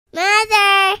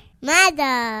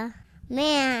Mother,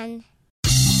 man.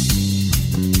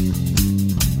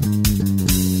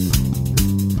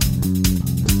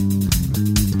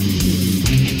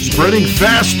 Spreading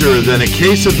faster than a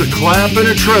case of the clap in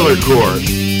a trailer court.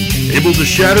 Able to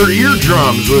shatter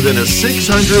eardrums within a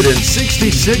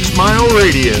 666-mile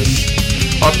radius.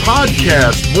 A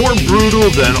podcast more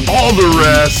brutal than all the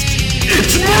rest.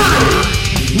 It's murder!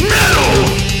 Metal!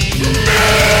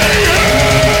 Mayhem!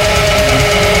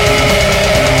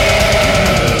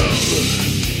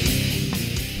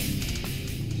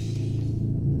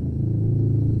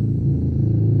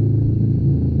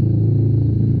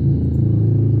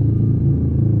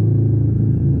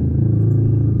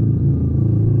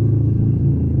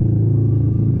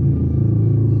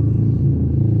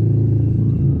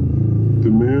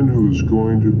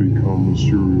 Going to become a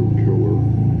serial killer.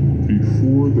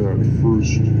 Before that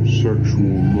first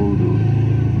sexual murder,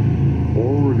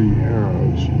 already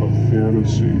has a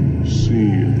fantasy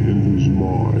scene in his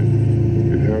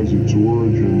mind. It has its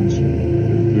origins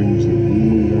in things that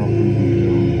really happened to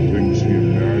him, things he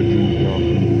imagined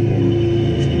happened to him.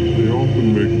 They often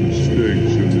make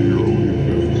mistakes in the early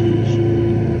offenses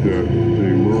that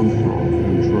they learn from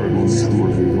and try to ensure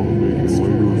they don't make in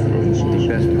later offenses.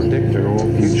 They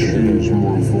often choose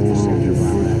more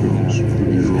vulnerable victims for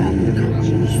the early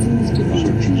offenses,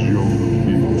 such as younger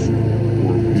people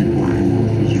or people who are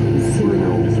physically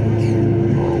frail,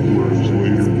 whereas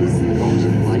later they become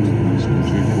improvers and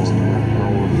take on more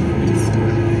power.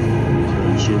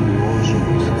 And so there are some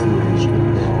patterns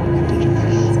about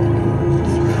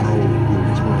how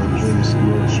the times progress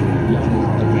over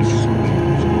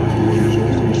time. What is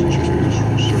always the case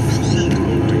for sexual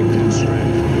serial killers is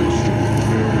fantasy.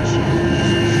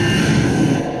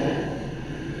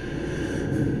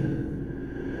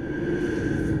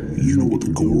 You know what the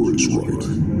gore is, right?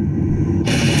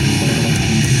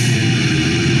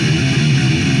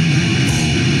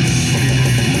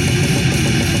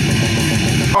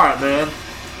 Alright, man.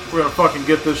 We're gonna fucking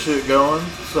get this shit going.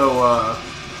 So,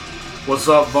 what's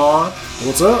up, Vaughn?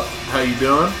 What's up? How you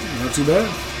doing? Not too bad.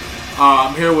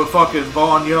 I'm here with fucking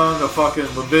Vaughn Young of fucking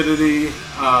Lividity,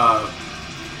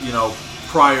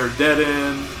 prior Dead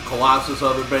End, Colossus,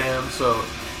 other bands. So,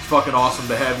 it's fucking awesome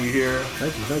to have you here.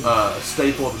 Thank you.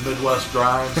 Staple of the Midwest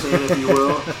grind scene, if you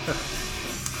will.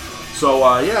 So,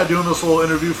 doing this little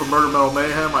interview for Murder Metal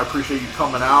Mayhem. I appreciate you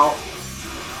coming out.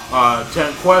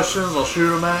 10 questions, I'll shoot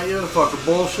them at you. Fucking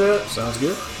bullshit. Sounds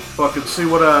good. Fucking see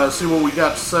what we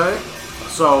got to say.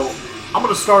 So, I'm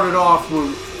gonna start it off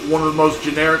with one of the most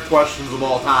generic questions of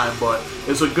all time, but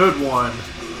it's a good one.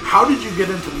 How did you get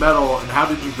into metal, and how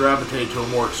did you gravitate to a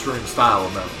more extreme style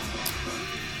of metal?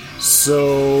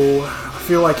 So, I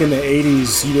feel like in the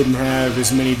 80s, you didn't have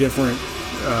as many different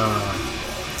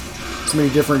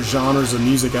genres of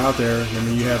music out there. I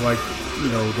mean, you had the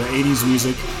 80s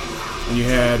music, and you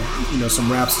had,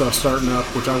 some rap stuff starting up,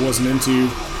 which I wasn't into.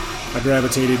 I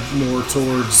gravitated more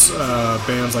towards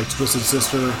bands like Twisted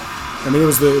Sister. I mean, it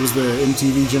was the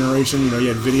MTV generation. You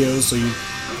had videos, so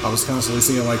I was constantly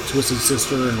seeing like Twisted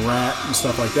Sister and Rat and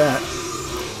stuff like that.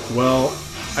 Well,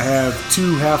 I have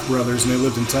two half brothers, and they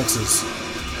lived in Texas,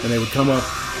 and they would come up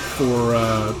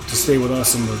to stay with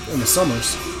us in the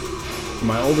summers.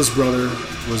 My oldest brother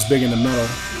was big into metal,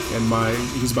 and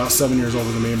he's about 7 years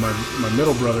older than me. And my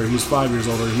middle brother, he was 5 years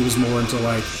older. He was more into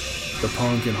like the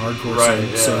punk and hardcore scene.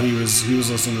 Yeah. So he was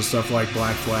listening to stuff like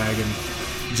Black Flag and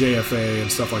JFA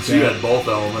and stuff like that. You had both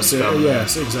elements coming.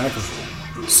 Yes, exactly.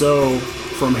 So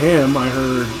from him, I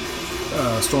heard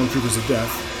Stormtroopers of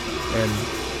Death, and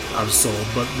I was sold.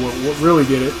 But what really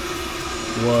did it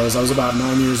was I was about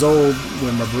 9 years old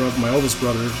when my oldest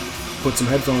brother put some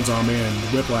headphones on me, and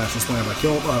Whiplash was playing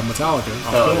Metallica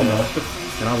off Kill 'Em All,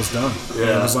 and I was done. Yeah. And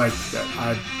it was like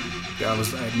I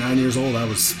was at 9 years old. I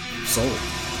was sold.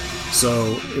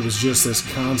 So it was just this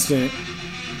constant.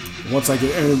 Once I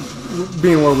get, and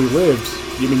being where we lived,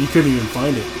 you couldn't even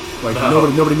find it. Like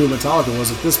nobody knew what Metallica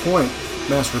was at this point.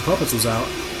 Master of Puppets was out,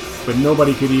 but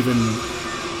nobody had it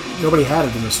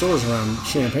in the stores around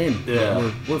Champaign. Yeah,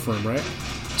 we're from, right?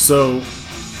 So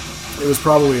it was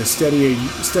probably a steady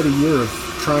year of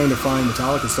trying to find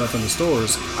Metallica stuff in the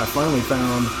stores. I finally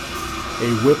found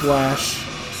a Whiplash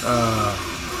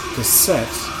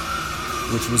cassette,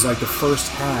 which was like the first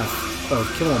half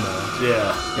of Kill 'Em All.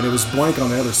 Yeah. And it was blank on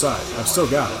the other side. I've still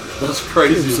got it. That's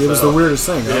crazy. It was the weirdest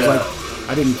thing. I was like,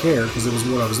 I didn't care because it was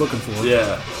what I was looking for.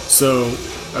 Yeah. So.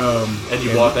 And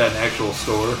you bought that in an actual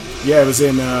store? Yeah, it was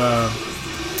in.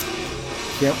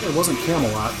 It wasn't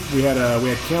Camelot. We had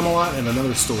Camelot and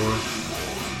another store,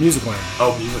 Musicland.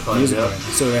 Oh, Musicland.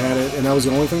 So they had it, and that was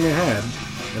the only thing they had.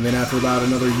 And then after about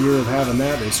another year of having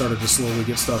that, they started to slowly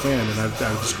get stuff in, and I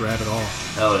would just grab it all.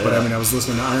 Hell yeah. But I mean, I was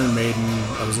listening to Iron Maiden,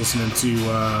 I was listening to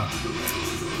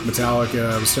Metallica,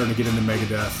 I was starting to get into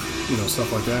Megadeth,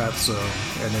 stuff like that. So,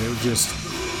 and then it was just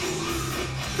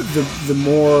the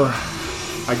more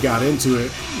I got into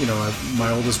it,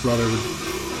 my oldest brother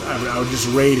I would just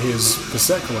raid his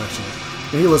cassette collection,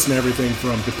 and he listened to everything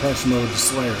from Depeche Mode to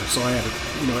Slayer. So I had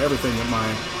everything at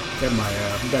my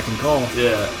beck and call.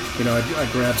 Yeah. I'd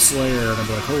grab Slayer and I'd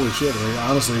be like, holy shit. I mean,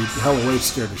 honestly, Hell Away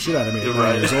scared the shit out of me at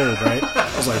 9 years old, right?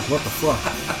 I was like, what the fuck?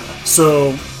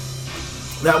 So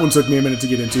that one took me a minute to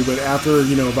get into, but after,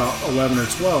 about 11 or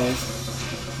 12,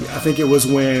 I think it was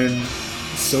when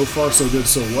So Far So Good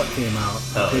So What came out.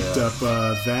 I picked up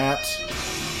that.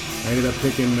 I ended up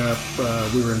picking up,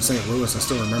 we were in St. Louis, I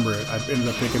still remember it. I ended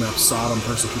up picking up Sodom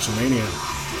Persecution Mania.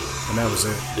 And that was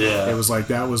it. Yeah. It was like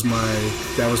that was my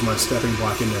stepping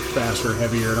block into faster,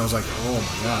 heavier, and I was like, oh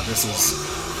my god, this is.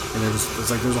 And it's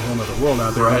like there's a whole other world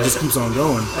out there. Right. And it just keeps on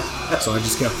going. So I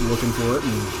just kept looking for it,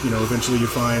 and eventually you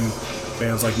find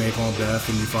bands like Napalm Death,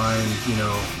 and you find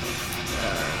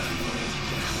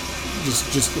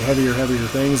just heavier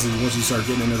things. And once you start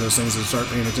getting into those things and start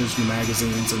paying attention to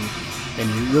magazines, and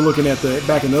you're looking at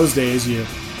back in those days, you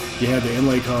had the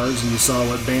inlay cards and you saw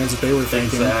what bands that they were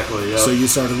thinking. Exactly, yep. So you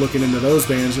started looking into those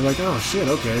bands. You're like, oh shit,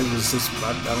 okay,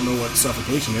 I don't know what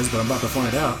Suffocation is, but I'm about to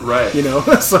find out. Right.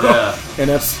 So, yeah. And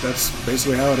that's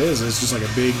basically how it is. It's just like a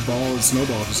big ball and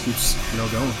snowball just keeps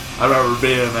going. I remember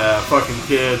being a fucking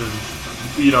kid, and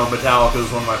Metallica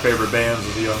was one of my favorite bands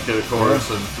as a young kid, of course.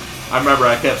 Yeah. And I remember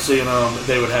I kept seeing them.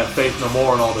 They would have Faith No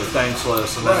More on all their thanks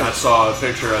lists, and then I saw a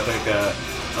picture. I think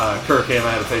Kirk came and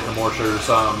had a Faith No More shirt or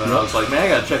something, and I was like, man, I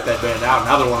gotta check that band out.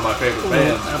 Now they're one of my favorite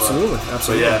bands. Absolutely.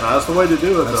 But yeah, that's the way to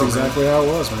do it. That's exactly how it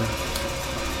was, man.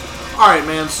 All right,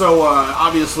 man. So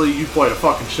obviously you played a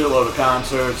fucking shitload of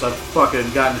concerts. I've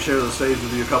fucking gotten to share the stage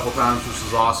with you a couple times, which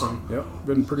is awesome. Yep,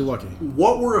 been pretty lucky.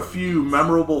 What were a few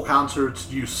memorable concerts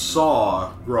you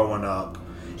saw growing up,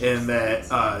 and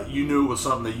that you knew it was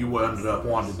something that you ended up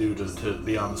wanting to do to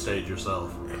be on the stage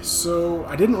yourself? So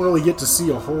I didn't really get to see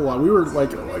a whole lot. We were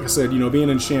like I said, being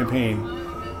in Champaign,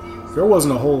 there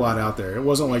wasn't a whole lot out there. It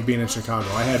wasn't like being in Chicago.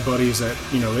 I had buddies that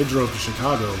they drove to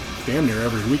Chicago damn near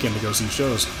every weekend to go see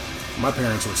shows. My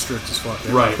parents were strict as fuck.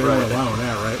 They weren't allowing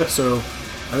that, right? So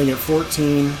I think at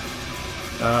 14, me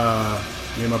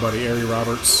and my buddy Ari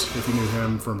Roberts, if you knew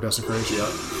him from Desecration,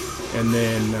 and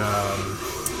then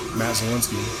Matt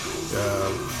Zielinski,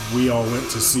 we all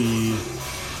went to see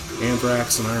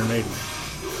Anthrax and Iron Maiden.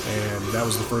 And that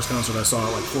was the first concert I saw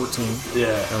at like 14.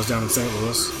 Yeah. That was down in St.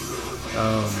 Louis.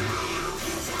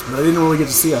 But I didn't really get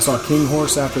to see. I saw King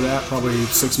Horse after that, probably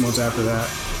 6 months after that,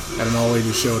 at an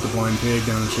all-ages show at the Blind Pig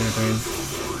down in Champaign.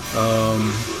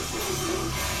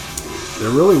 There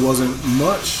really wasn't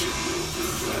much.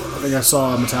 I think I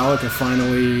saw Metallica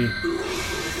finally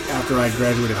after I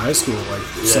graduated high school, like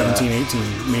 17,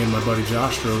 18. Me and my buddy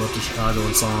Josh drove up to Chicago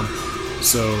and saw him.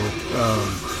 So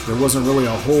there wasn't really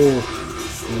a whole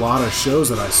lot of shows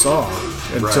that I saw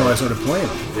until I started playing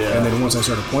them. Yeah. And then once I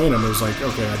started playing them, it was like,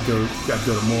 okay, I'd go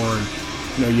to more.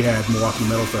 And you had Milwaukee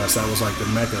Metal Fest. That was like the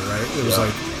mecca, right? It was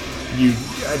like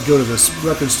I'd go to this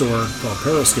record store called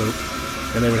Periscope,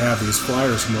 and they would have these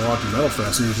flyers from Milwaukee Metal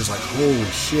Fest, and you're just like, holy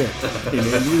shit.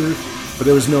 But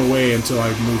there was no way until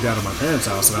I moved out of my parents'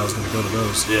 house that I was going to go to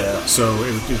those. Yeah. So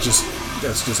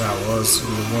that's just how it was.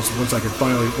 Once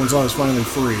I was finally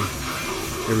free,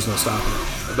 there was no stopping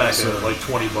it. Back then, like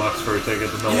 $20 for a ticket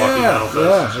to Milwaukee Metal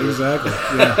Fest. Yeah, exactly.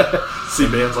 Yeah. See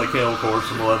bands like Cannibal Corpse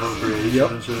and Malevolent Creation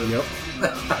and shit. Yep.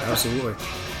 Absolutely.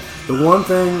 The one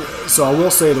thing, so I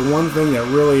will say, the one thing that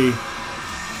really,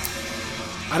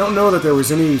 I don't know that there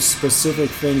was any specific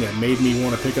thing that made me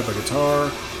want to pick up a guitar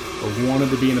or wanted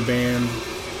to be in a band,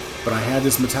 but I had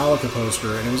this Metallica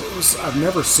poster, and it was I've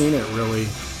never seen it really,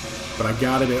 but I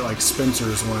got it at like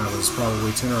Spencer's when I was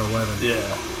probably 10 or 11.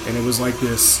 Yeah. And it was like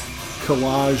this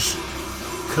collage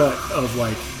cut of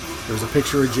like, there's a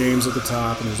picture of James at the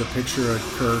top, and there's a picture of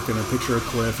Kirk, and a picture of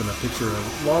Cliff, and a picture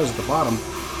of Lars at the bottom,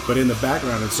 but in the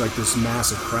background it's like this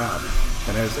massive crowd.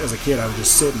 And as a kid, I would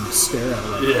just sit and stare at it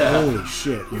like, holy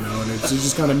shit, and it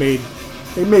just kind of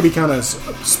maybe kind of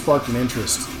sparked an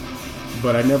interest,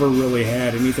 but I never really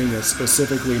had anything that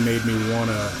specifically made me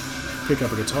want to pick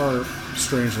up a guitar,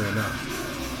 strangely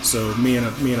enough. So me and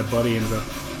a buddy ended up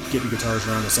getting guitars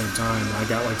around the same time. I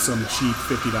got like some cheap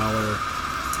 $50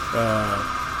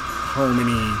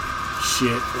 Harmony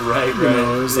shit. Right.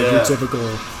 It was like your typical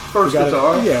first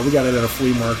guitar. We got it at a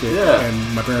flea market. Yeah. And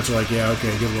my parents were like, yeah,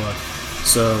 okay, good luck.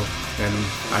 So, and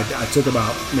I took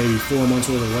about maybe 4 months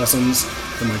worth of lessons,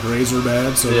 and my grades were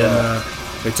bad. So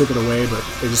they took it away, but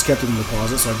they just kept it in the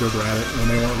closet, so I'd go grab it when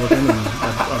they weren't looking, and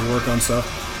I'd work on stuff.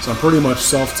 So I'm pretty much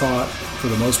self-taught for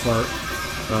the most part.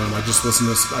 I just listen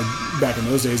to, back in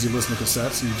those days, you listen to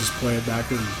cassettes and you just play it back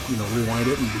and, rewind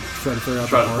it and try to figure out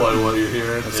the part. Try to play what you're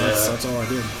hearing. That's all I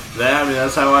did. Yeah, I mean,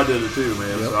 that's how I did it too,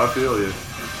 man. Yep. So I feel you.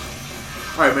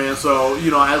 All right, man. So,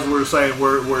 as we were saying,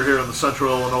 we're here in the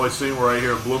Central Illinois scene. We're right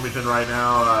here in Bloomington right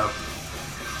now.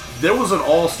 There was an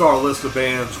all-star list of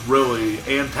bands, really,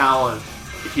 and talent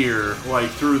here, like,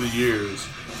 through the years.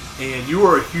 And you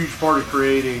were a huge part of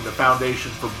creating the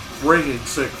foundation for bringing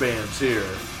sick bands here.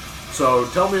 So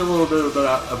tell me a little bit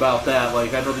about that.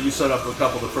 Like, I know that you set up a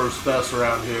couple of the first fests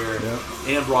around here,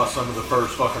 and brought some of the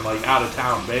first fucking like out of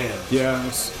town bands.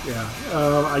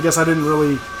 I guess I didn't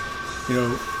really,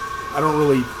 I don't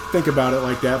really think about it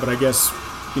like that. But I guess,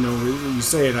 you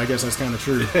say it. I guess that's kind of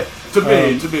true. to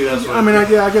me, that's. What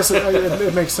I guess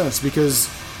it makes sense because.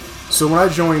 So when I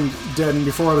joined Deaden,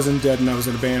 before I was in Deaden, I was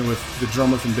in a band with the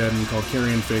drummer from Deaden called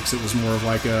Carry and Fix. It was more of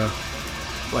like a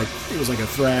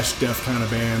thrash death kind of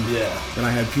band. Yeah. Then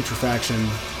I had Putrefaction,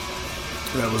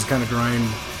 that was kind of grind,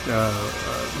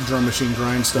 drum machine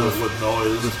grind stuff with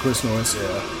noise, with Chris Noise.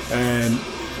 Yeah. And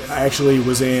I actually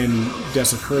was in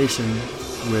Desecration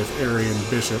with Arian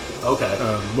Bishop. Okay.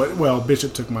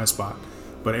 Bishop took my spot,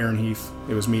 but Aaron Heath.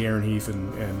 It was me, Aaron Heath,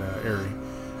 and Ari.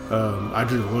 I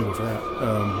drew the logo for that.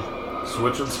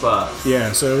 Switching spots.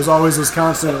 Yeah. So it was always this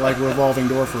constant revolving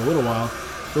door for a little while.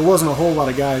 There wasn't a whole lot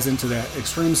of guys into that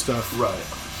extreme stuff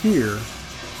here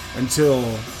until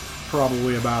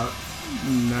probably about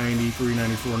 93,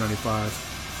 94, 95.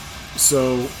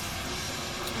 So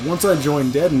once I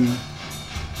joined Deaden,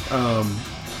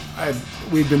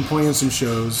 we'd been playing some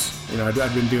shows.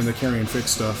 I'd been doing the Carry and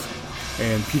Fix stuff,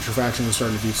 and Putrefaction was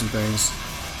starting to do some things.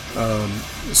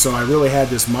 So I really had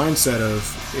this mindset of,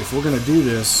 if we're going to do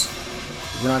this,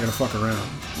 we're not going to fuck around.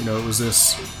 It was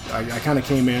this, I kind of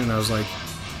came in and I was like,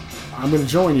 I'm going to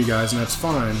join you guys, and that's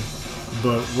fine,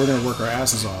 but we're going to work our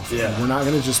asses off. Yeah. We're not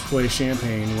going to just play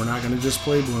Champaign. We're not going to just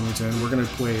play Bloomington. We're going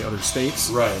to play other states.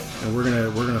 Right. And we're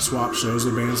going to swap shows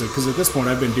with bands. Because at this point,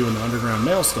 I've been doing the underground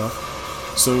mail stuff.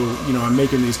 So, I'm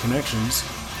making these connections.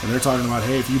 And they're talking about,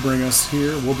 hey, if you bring us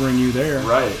here, we'll bring you there.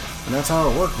 Right. And that's how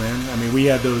it worked, man. I mean, we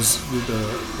had those,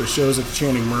 the shows at the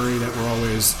Channing Murray that were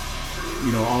always,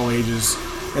 all ages.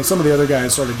 And some of the other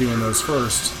guys started doing those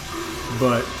first.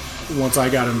 But once I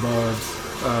got involved,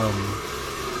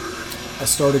 I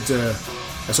started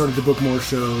to book more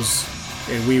shows,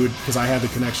 and we would, because I had the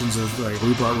connections of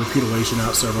we brought Reputilation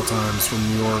out several times from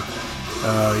New York.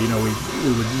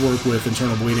 We would work with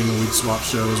Internal Bleeding, and we'd swap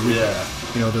shows.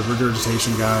 The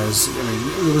Regurgitation guys. I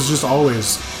mean, it was just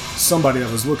always somebody that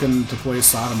was looking to play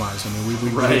Sodomized. I mean,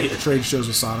 we did trade shows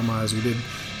with Sodomized. We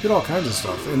did all kinds of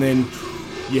stuff, and then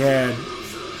you had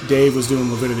Dave was doing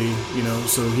Lividity,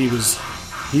 so he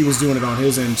was doing it on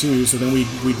his end too. So then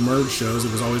we'd merge shows.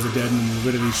 It was always a Deaden and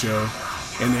Lividity show,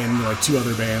 and then two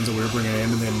other bands that we were bringing in.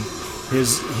 And then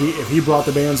if he brought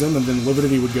the bands in, then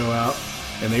Lividity would go out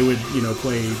and they would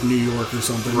play New York or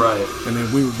something. Right. And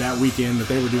then that weekend that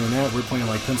they were doing that, we're playing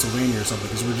like Pennsylvania or something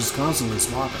because we're just constantly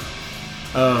swapping.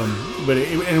 But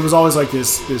it was always like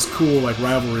this cool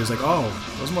rivalry. It's like, oh,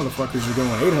 those motherfuckers are going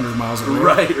 800 miles away.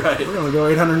 Right. We're gonna go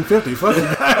 850. Fuck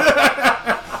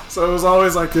it. So it was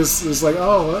always like this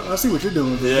oh, I see what you're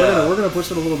doing. Yeah. We're gonna push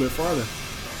it a little bit farther.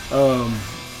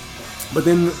 But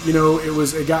then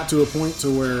it got to a point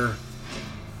to where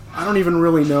I don't even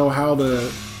really know how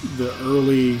the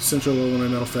early Central Illinois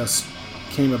Metal Fest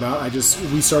came about.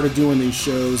 We started doing these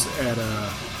shows at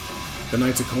the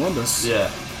Knights of Columbus. Yeah.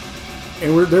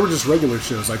 And they were just regular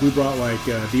shows. We brought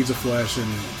Deeds of Flesh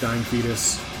and Dying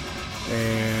Fetus,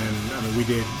 and I mean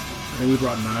we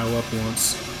brought Nile up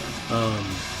once.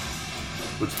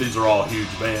 Which these are all huge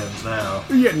bands now.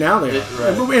 Yeah, now they are.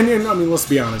 Right. And I mean, let's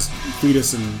be honest,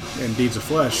 Fetus and Deeds of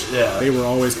Flesh, they were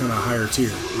always kind of higher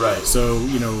tier. Right. So,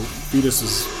 Fetus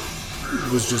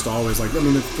was just always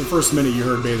the first minute you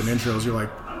heard Bathe in Intros, you're like,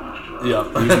 yeah,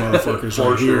 these motherfuckers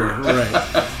are here.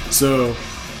 Right. So,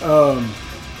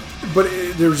 but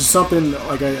there was just something,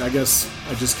 I guess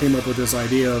I just came up with this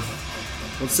idea of,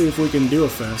 let's see if we can do a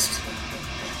fest.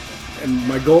 And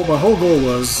my whole goal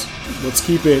was, let's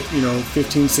keep it,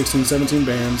 15, 16, 17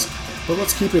 bands, but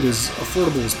let's keep it as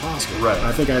affordable as possible. Right.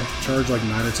 I think I'd charge $9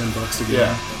 or $10 to get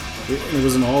in. It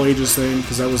was an all ages thing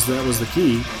because that was the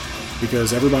key,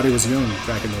 because everybody was young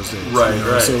back in those days. Right,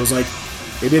 right. So it was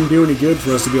it didn't do any good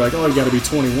for us to be oh, you got to be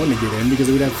 21 to get in, because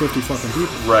we'd have 50 fucking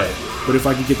people. Right. But if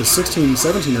I could get the 16,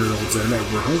 17-year-olds in that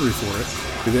were hungry for it,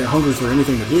 they're hungry for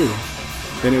anything to do,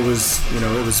 then it was,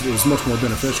 it was much more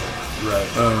beneficial. Right.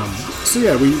 So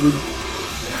yeah, we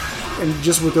and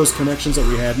just with those connections that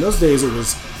we had in those days,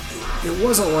 it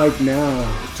wasn't like now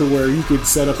to where you could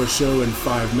set up a show in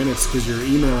 5 minutes because you're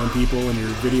emailing people and your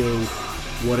video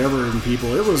whatever in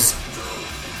people. It was,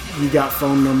 you got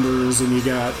phone numbers and you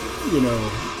got,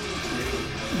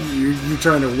 you're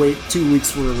trying to wait 2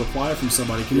 weeks for a reply from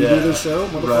somebody. Can you do this show,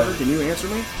 motherfucker? Right. Can you answer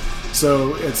me?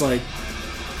 So it's like,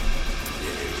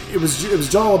 it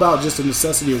was all about just a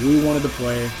necessity of we wanted to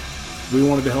play, we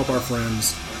wanted to help our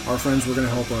friends were going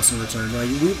to help us in return. Like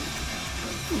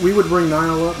we would bring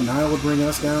Niall up, Niall would bring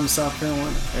us down to South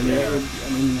Carolina.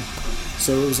 And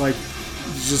so it was like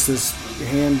just this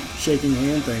shaking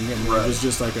hand thing, and it was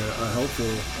just like a helpful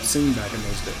scene back in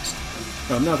those days.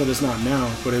 Not that it's not now,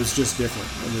 but it was just different.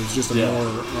 And it was just a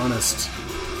more honest,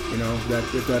 that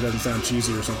if that doesn't sound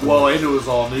cheesy or something. Well, and it was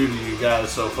all new to you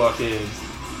guys, so fucking,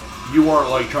 you weren't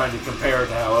like trying to compare it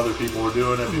to how other people were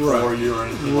doing it before you or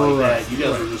anything like that. You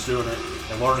guys were just doing it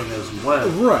and learning as you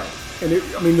went. Right. And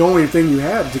the only thing you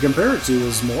had to compare it to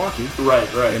was Milwaukee. Right.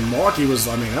 And Milwaukee was,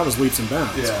 that was leaps and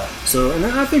bounds. Yeah. So, and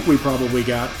I think we probably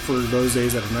got, for those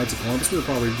days at the Knights of Columbus, we were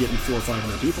probably getting 400 or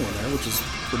 500 people in there, which is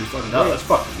pretty fucking great. No, that's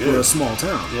fucking good. For a small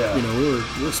town. Yeah. We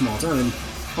were a small town. And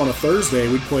on a Thursday,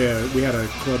 we had a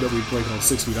club that we'd play called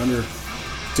 6 Feet Under,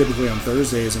 typically on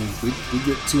Thursdays, and we'd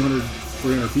get 200,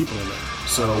 300 people in there.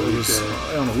 So it was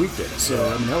on a weekday.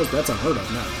 So, that's unheard of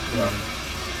now. Yeah.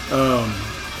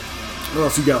 Or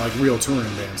else you got like real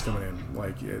touring bands coming in.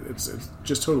 Like it's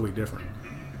just totally different.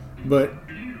 But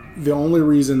the only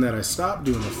reason that I stopped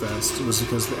doing the fest was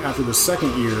because after the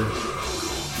second year,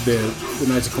 the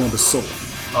Knights of Columbus sold.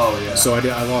 Oh yeah. So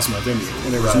I lost my venue,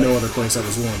 and there was no other place that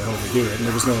was willing to help me do it, and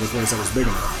there was no other place that was big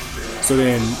enough. So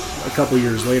then a couple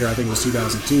years later, I think it was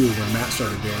 2002 when Matt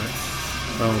started doing it,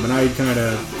 and I had kind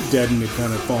of deadened, had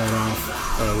kind of fallen off.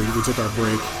 We took our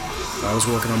break. I was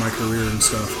working on my career and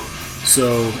stuff.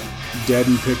 So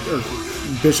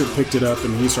Bishop picked it up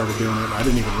and he started doing it. I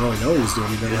didn't even really know he was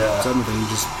doing it. Suddenly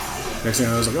next thing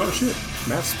I was like, oh shit,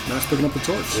 Matt's picking up the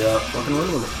torch. Yeah. Fucking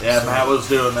run with it. Yeah, so, Matt was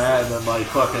doing that, and then like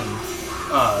fucking,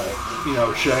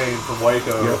 Shane from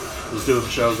Waco was doing the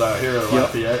shows out here at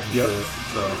Lafayette and shit.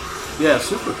 So, yeah,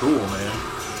 super cool, man.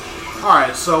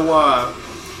 Alright, so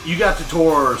you got to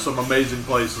tour some amazing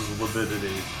places with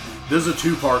Lividity. This is a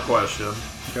two-part question.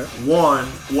 Okay. One,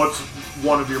 what's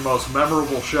one of your most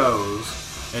memorable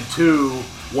shows? And two,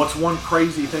 what's one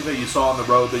crazy thing that you saw on the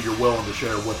road that you're willing to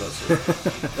share with us?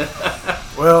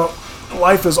 Well,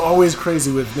 life is always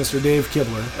crazy with Mr. Dave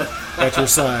Kibler at your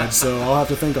side, so I'll have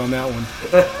to think on that one.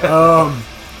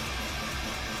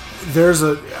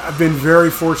 I've been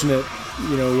very fortunate,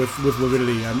 with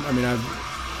Lividity.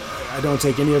 I don't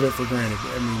take any of it for granted.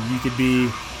 You could be.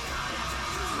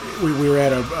 We were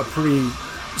at a pretty.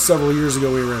 Several years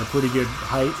ago, we were at a pretty good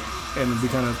height, and we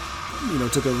kind of,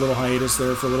 took a little hiatus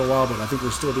there for a little while, but I think we're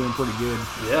still doing pretty good.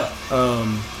 Yeah.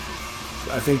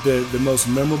 I think the most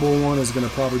memorable one is going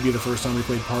to probably be the first time we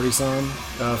played Partisan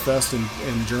Fest in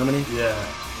Germany. Yeah.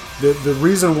 The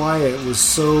reason why it was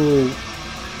so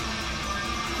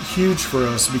huge for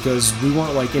us because we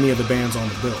weren't like any of the bands on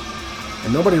the bill,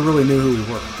 and nobody really knew who we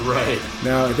were. Right.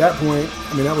 Now at that point,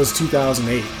 that was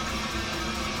 2008.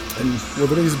 And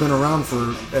Lividity's been around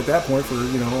at that point for,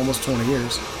 almost 20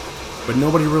 years. But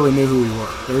nobody really knew who we were.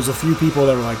 There was a few people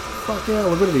that were like, fuck yeah,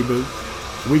 Lividity, but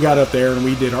we got up there and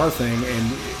we did our thing,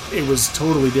 and it was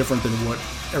totally different than what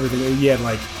everything. You had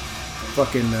like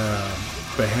fucking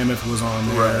Behemoth was on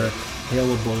there, right.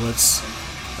 Hail of Bullets,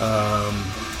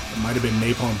 it might have been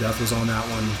Napalm Death was on that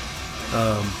one.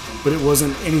 But it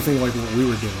wasn't anything like what we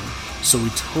were doing. So we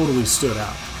totally stood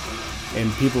out.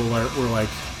 And people were like,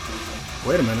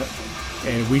 wait a minute,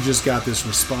 and we just got this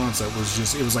response that was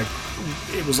just, it was like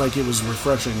it was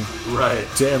refreshing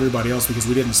to everybody else because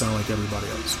we didn't sound like everybody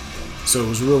else. So it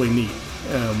was really neat,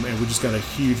 and we just got a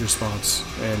huge response,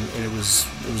 and it was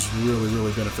really,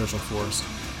 really beneficial for us.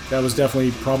 That was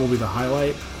definitely probably the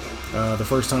highlight. The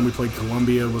first time we played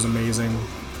Columbia was amazing.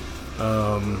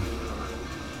 Was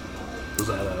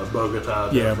that Bogota?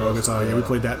 Yeah, Bogota. Yeah, we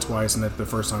played that twice, and the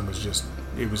first time was just,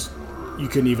 you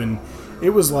couldn't even. It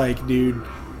was like, dude,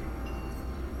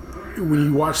 when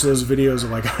you watch those videos of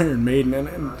like Iron Maiden,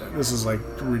 and this is like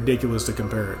ridiculous to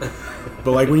compare it,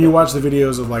 but like when you watch the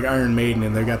videos of like Iron Maiden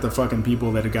and they got the fucking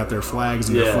people that have got their flags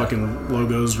and their fucking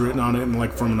logos written on it and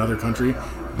like from another country,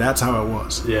 that's how it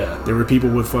was. Yeah. There were people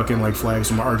with fucking like flags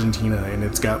from Argentina and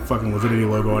it's got fucking Lividity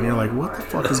logo and you're like, what the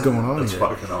fuck is going on that's here?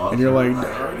 Fucking awesome. And you're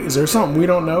like, is there something we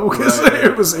don't know? Because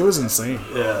it was insane.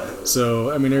 Yeah.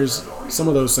 So, there's some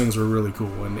of those things were really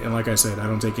cool. And like I said, I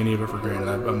don't take any of it for granted.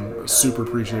 I'm super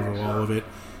appreciative of all of it.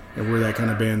 And we're that kind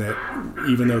of band that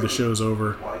even though the show's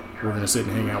over, we're gonna sit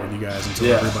and hang out with you guys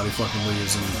until everybody fucking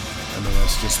leaves. And I mean,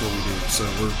 that's just what we do. So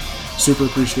we're super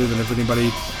appreciative. And if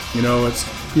anybody, you know, it's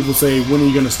people say, when are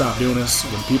you gonna stop doing this?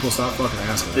 When people stop fucking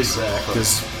asking us. Exactly.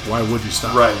 Because why would you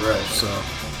stop? Right. So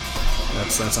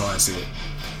that's how I see it.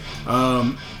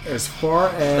 As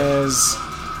far as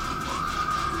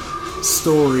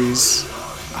stories,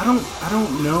 I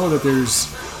don't know that there's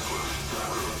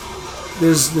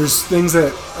things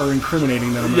that are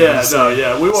incriminating that I'm not gonna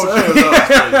say. We won't share those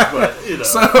things, but you know.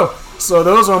 So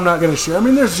those I'm not gonna share. I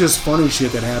mean, there's just funny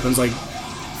shit that happens, like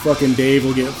fucking Dave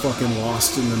will get fucking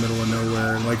lost in the middle of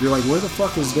nowhere, and like you're like, where the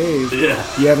fuck is Dave? Yeah.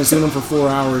 You haven't seen him for 4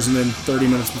 hours, and then 30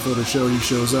 minutes before the show he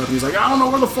shows up and he's like, I don't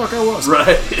know where the fuck I was.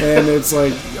 Right. And it's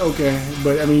like, okay,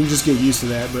 but I mean, you just get used to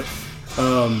that. But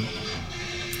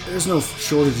there's no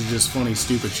shortage of just funny,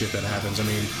 stupid shit that happens. I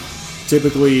mean,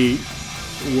 typically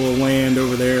we'll land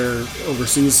over there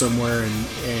overseas somewhere,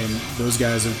 and those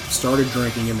guys have started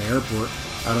drinking in the airport.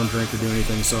 I don't drink or do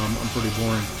anything, so I'm pretty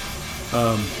boring.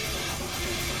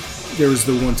 There was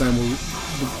the one time where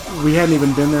we hadn't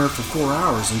even been there for 4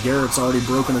 hours, and Garrett's already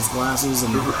broken his glasses,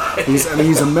 and he's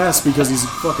a mess because he's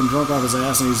fucking drunk off his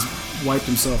ass and he's wiped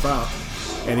himself out.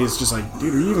 And he's just like,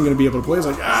 dude, are you even going to be able to play? He's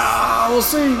like, we'll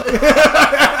see. I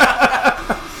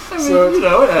mean, so, you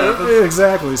know, it happens.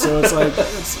 Exactly. So it's like,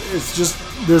 it's just,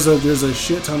 there's a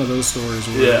shit ton of those stories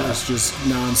where it's just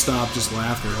nonstop, just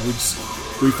laughter.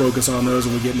 We focus on those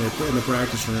when we get in the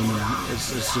practice room, and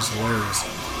it's just hilarious.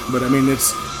 But I mean,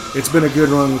 it's been a good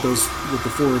run with the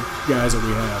 4 guys that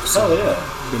we have. So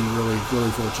been really,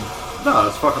 really fortunate. No,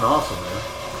 it's fucking awesome, man.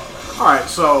 All right,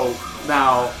 so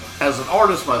now, as an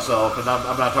artist myself, and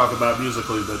I'm not talking about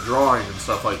musically, but drawing and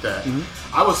stuff like that,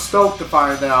 I was stoked to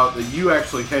find out that you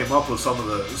actually came up with some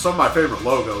of my favorite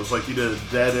logos. Like you did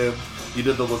Dead End, you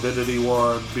did the Lividity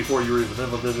one before you were even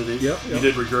in Lividity. Yep. You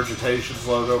did Regurgitation's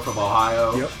logo from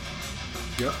Ohio.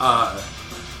 Yep.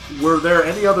 Were there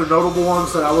any other notable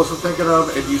ones that I wasn't thinking of,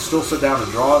 and you still sit down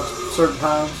and draw at certain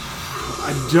times?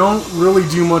 I don't really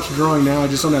do much drawing now. I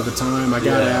just don't have the time. I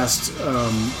got asked.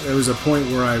 There was a point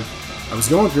where I was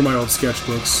going through my old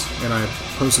sketchbooks, and I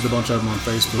posted a bunch of them on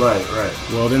Facebook. Right.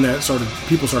 Well, then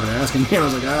people started asking me, and I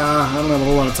was like, I don't have a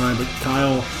whole lot of time. But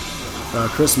Kyle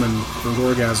Chrisman from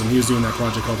Gorgasm, he was doing that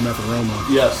project called Metharoma.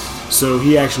 Yes. So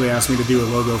he actually asked me to do a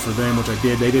logo for them, which I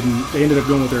did. They ended up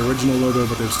going with their original logo,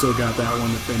 but they've still got that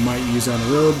one that they might use down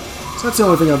the road. So that's the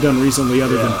only thing I've done recently,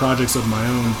 other than projects of my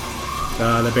own.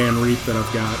 The band Reap that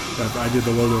I've got, I did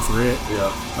the logo for it,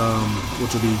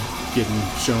 which will be getting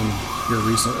shown here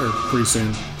pretty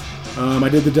soon. I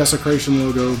did the Desecration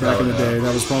logo back in the day.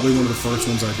 That was probably one of the first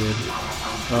ones I did.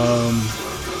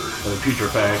 The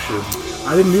Putrefaction.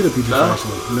 I didn't do the Putrefaction.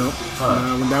 No.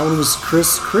 That one was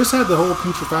Chris. Chris had the whole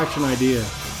Putrefaction idea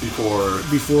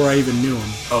before I even knew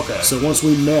him. Okay. So once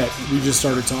we met, we just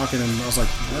started talking, and I was like,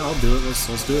 "Yeah, I'll do it. Let's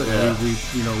do it." Yeah. We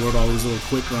wrote all these little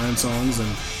quick grind songs,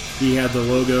 and he had the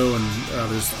logo, and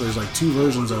there's like 2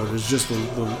 versions of it. There's just the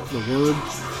word,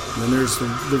 and then there's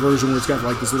the version where it's got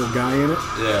like this little guy in it.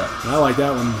 Yeah. And I like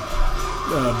that one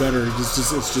better. It's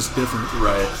just different.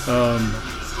 Right.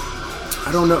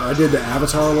 I don't know. I did the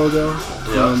Avatar logo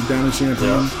down in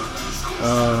Champaign.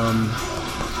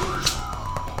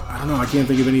 I don't know. I can't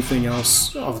think of anything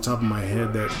else off the top of my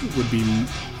head that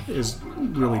is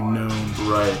really known.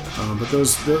 Right. But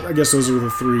I guess those are the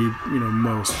 3,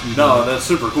 most. No, that's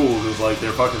super cool because like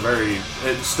they're fucking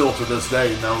it's still to this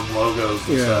day known logos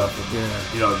and stuff.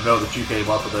 And, know that you came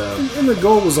up with them. And the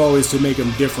goal was always to make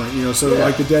them different. So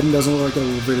like the Dead End doesn't look like the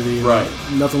Lividity. Right.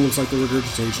 Nothing looks like the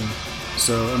Regurgitation.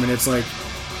 So I mean, it's like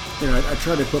I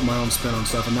try to put my own spin on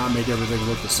stuff and not make everything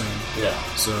look the same. Yeah.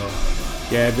 So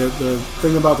the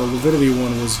thing about the Lividity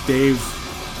one was Dave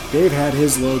had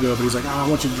his logo, but he's like, I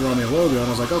want you to draw me a logo. And I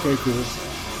was like, okay, cool.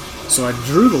 So I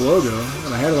drew the logo,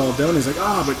 and I had it all done. He's like,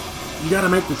 but you got to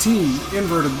make the T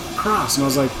inverted cross. And I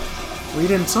was like, well, you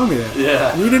didn't tell me that.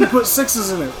 Yeah. And you didn't put 6s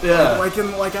in it. Yeah. Like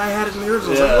I had it in the original.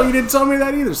 I was like, well, you didn't tell me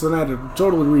that either. So then I had to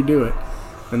totally redo it.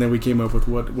 And then we came up with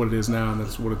what it is now, and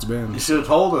that's what it's been. You should have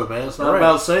told him, man. It's not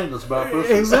about saying, it's about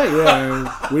pushing. Exactly, yeah.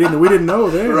 We didn't know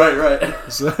then. Right.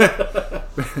 So.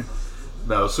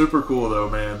 No, super cool, though,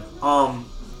 man.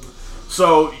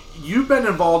 So, you've been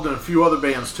involved in a few other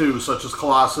bands, too, such as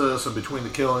Colossus and Between the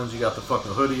Killings. You got the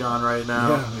fucking hoodie on right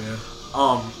now. Yeah.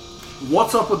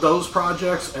 What's up with those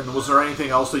projects, and was there anything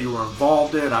else that you were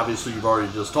involved in? Obviously, you've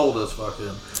already just told us,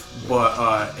 fucking. But,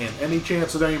 and any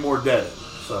chance of any more Dead End,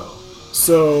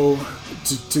 So,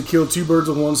 to kill 2 birds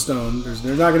with 1 stone, there's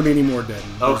not going to be any more Dead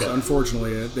End. Okay.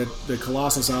 Unfortunately, the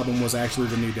Colossus album was actually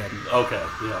the new Dead End. Okay,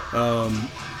 yeah.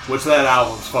 Which that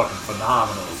album's fucking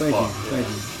phenomenal. Thank you.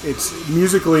 It's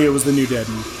musically, it was the new Dead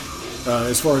End.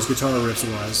 as far as guitar riffs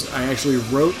wise. I actually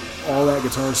wrote all that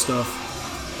guitar stuff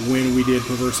when we did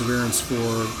Perseverance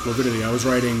for Lividity. I was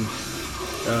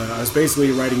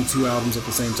basically writing 2 albums at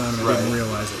the same time, and I didn't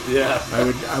realize it. Yeah. I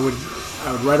would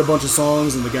write a bunch of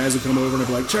songs, and the guys would come over and I'd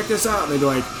be like, check this out, and they'd be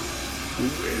like,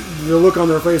 the look on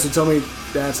their face would tell me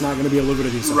that's not going to be a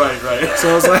Lividity song. Right. So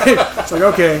I was like, it's like,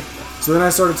 okay. So then I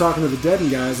started talking to the Deaden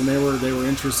guys, and they were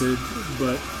interested,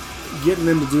 but getting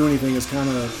them to do anything is kind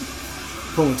of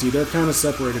pulling teeth. They're kind of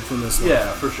separated from this.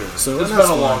 Yeah, for sure. So it's been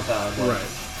a long time. Right.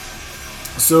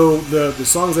 So the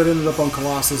songs that ended up on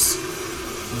Colossus,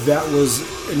 that was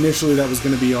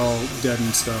going to be all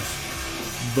Deaden stuff.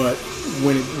 But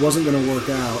when it wasn't going to work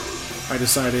out, I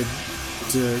decided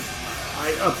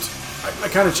I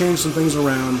kind of changed some things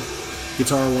around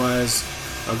guitar-wise.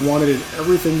 I wanted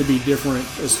everything to be different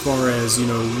as far as,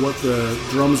 what the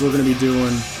drums were going to be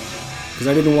doing, because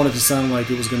I didn't want it to sound like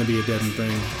it was going to be a Deaden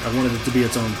thing. I wanted it to be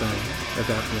its own thing at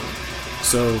that point.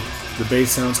 So the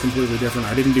bass sounds completely different.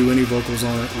 I didn't do any vocals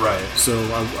on it. Right. So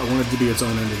I wanted it to be its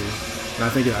own entity, and I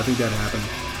think that happened.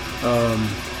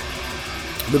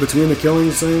 But Between the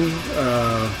Killings thing,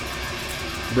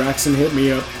 Braxton hit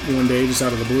me up one day just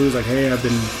out of the blue. He's like, hey, I've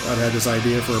had this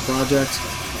idea for a project,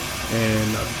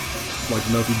 and I'd like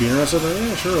to know if you'd be interested. I'm like,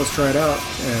 yeah, sure, let's try it out.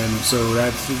 And so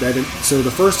so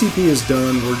the first EP is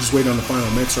done. We're just waiting on the final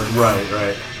mix right now.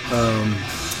 Right.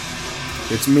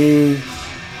 It's me,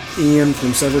 Ian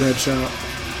from Severed Head Shop,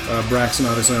 Braxton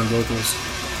obviously on vocals,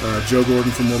 Joe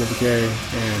Gordon from Mortal Decay,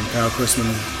 and Kyle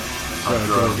Chrisman on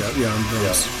drums. on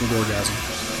drums from Gorgasm.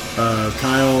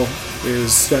 Kyle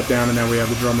is stepped down, and now we have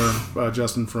the drummer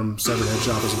Justin from Severed Head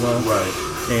Shop as well. Right.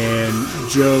 And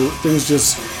Joe,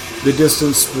 the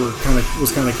distance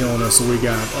was kind of killing us, so we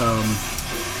got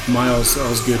Miles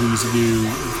Osgood, who used to do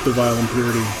the Violin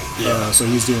Purity. Yeah. So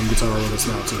he's doing guitar with us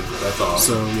now too. That's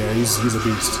awesome. So yeah, he's a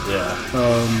beast. Yeah.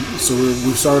 So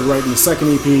we've started writing the second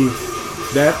EP.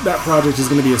 That project is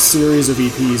going to be a series of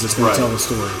EPs that's going to tell the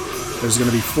story. There's going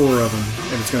to be 4 of them,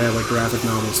 and it's going to have like graphic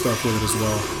novel stuff with it as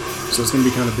well. So it's going to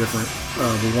be kind of different.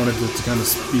 We wanted it to kind of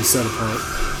be set apart.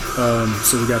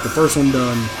 So we got the first one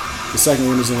done. The second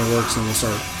one is in the works, and we'll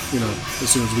start, as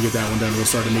soon as we get that one done, we'll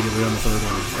start immediately on the third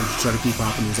one and try to keep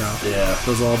popping these out. Yeah.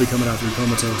 Those will all be coming out through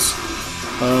Comatose.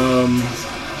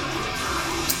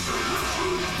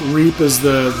 Reap is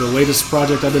the latest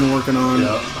project I've been working on.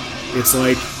 Yep. It's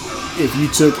like if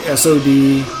you took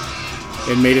SOD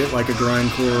and made it like a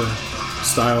grindcore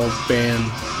style band,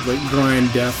 like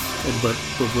grind death, but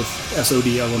with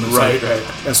SOD elements. Right.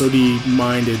 SOD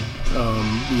minded,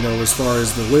 as far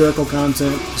as the lyrical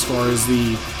content, as far as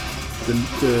the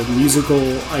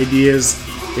musical ideas.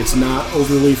 It's not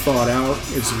overly thought out.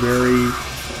 It's very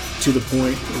to the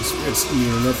point. It's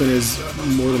nothing is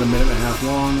more than a minute and a half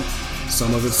long.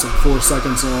 Some of it's a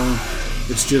 4-second song.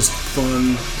 It's just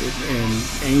fun and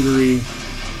angry,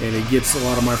 and it gets a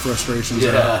lot of my frustrations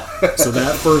out. So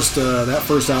that first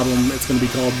album, it's going to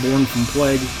be called Born from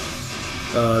Plague.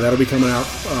 That'll be coming out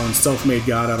on Self-Made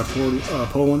God out of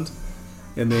Poland.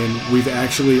 And then we've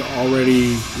actually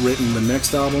already written the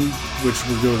next album, which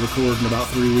we'll go record in about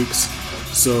 3 weeks.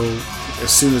 So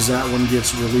as soon as that one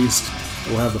gets released,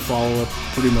 we'll have the follow-up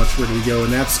pretty much ready to go.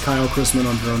 And that's Kyle Chrisman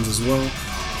on drums as well,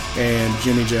 and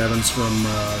Jimmy Javins from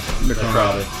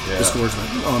Necrotic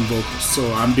Disgorgement on vocals.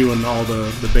 So I'm doing all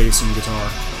the bass and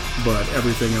guitar, but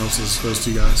everything else is those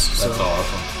 2 guys. That's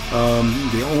awesome.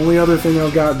 The only other thing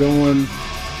I've got going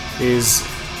is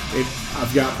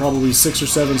I've got probably 6 or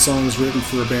 7 songs written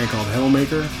for a band called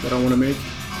Hellmaker that I want to make,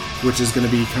 which is going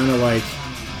to be kind of like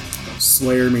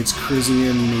Slayer meets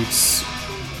Crisian meets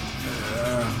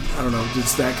I don't know,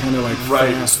 it's that kind of like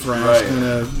fast thrash kind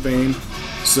of vein.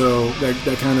 So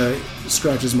that kind of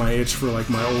scratches my itch for like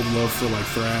my old love for like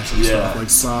thrash and stuff, like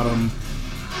Sodom,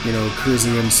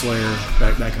 Crisian, Slayer,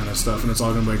 that kind of stuff, and it's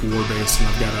all gonna be like war based. And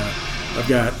I've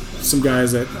got some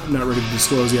guys that I'm not ready to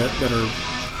disclose yet that are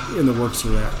in the works for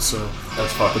that. So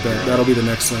that's fucking. But that'll be the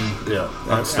next thing. Yeah,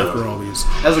 after all these.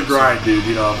 As a grind dude,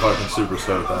 I'm fucking super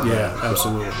stoked on that. Yeah,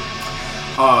 absolutely.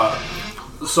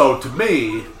 So to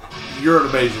me, you're an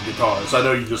amazing guitarist. I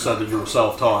know you just said that you were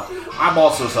self-taught. I'm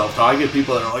also self-taught. I get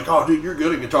people that are like, oh, dude, you're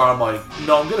good at guitar. I'm like,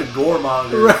 no, I'm good at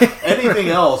goremonger. Right. Anything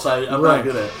else, I'm not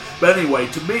good at. But anyway,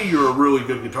 to me, you're a really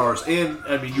good guitarist. And,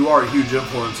 you are a huge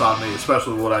influence on me,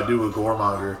 especially what I do with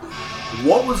goremonger.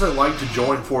 What was it like to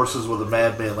join forces with a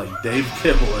madman like Dave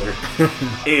Kibler?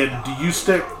 And do you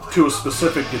stick to a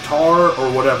specific guitar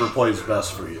or whatever plays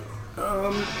best for you?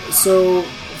 So,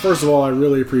 first of all, I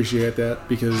really appreciate that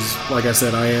because, like I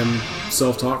said, I am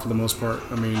self-taught for the most part.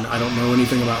 I don't know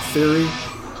anything about theory.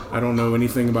 I don't know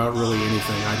anything about really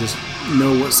anything. I just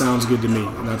know what sounds good to me,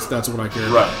 and that's what I care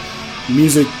about. Right.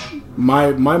 Music,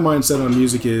 my mindset on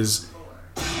music is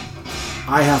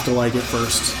I have to like it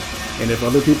first, and if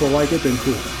other people like it, then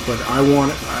cool. But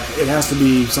it has to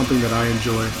be something that I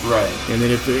enjoy. Right. And then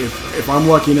if I'm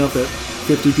lucky enough that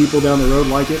 50 people down the road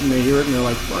like it and they hear it and they're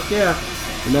like, fuck yeah,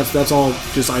 and that's all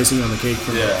just icing on the cake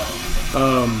for me. Yeah.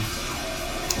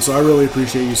 So I really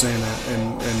appreciate you saying that,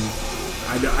 and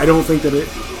I don't think that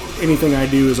anything I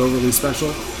do is overly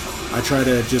special. I try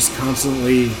to just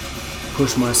constantly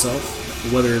push myself,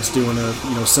 whether it's doing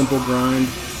a simple grind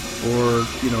or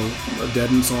a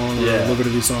Deaden song or a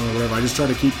Lividity song or whatever. I just try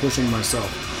to keep pushing myself.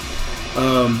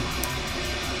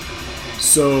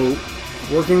 So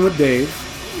working with Dave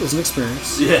is an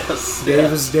experience. Yes.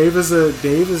 Dave is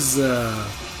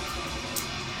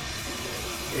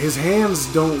his hands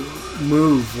don't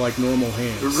move like normal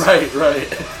hands. Right.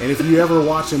 And if you ever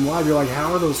watch him live, you're like,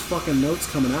 how are those fucking notes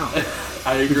coming out?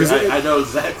 I agree. I know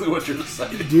exactly what you're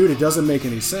saying. Dude, it doesn't make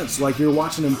any sense. Like, you're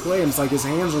watching him play, and it's like his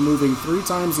hands are moving 3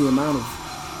 times the amount of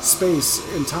space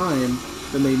and time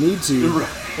than they need to. Right.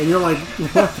 And you're like,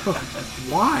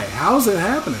 why? How is it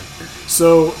happening?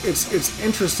 So it's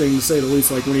interesting to say the least.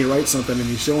 Like, when he writes something and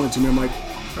he's showing it to me, I'm like,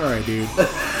 all right, dude.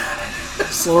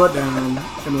 Slow it down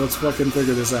and let's fucking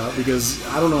figure this out, because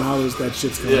I don't know how that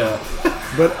shit's coming out.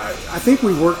 But I think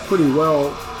we worked pretty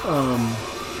well.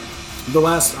 The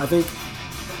last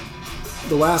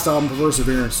album,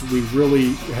 Perseverance, we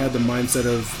really had the mindset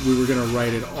of we were going to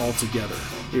write it all together.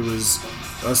 It was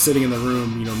us sitting in the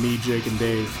room, me, Jake, and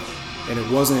Dave, and it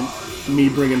wasn't me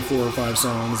bringing 4 or 5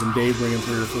 songs and Dave bringing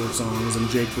 3 or 4 songs and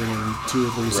Jake bringing 2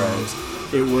 or 3 songs.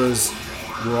 It was,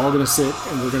 we're all going to sit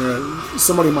and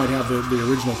somebody might have the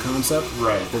original concept,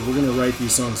 right? But we're going to write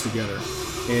these songs together.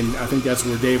 And I think that's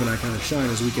where Dave and I kind of shine,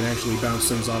 is we can actually bounce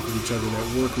things off of each other that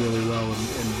work really well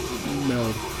and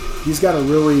meld. He's got a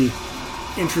really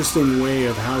interesting way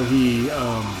of how he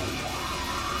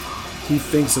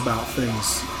thinks about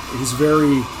things. He's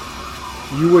very,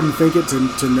 you wouldn't think it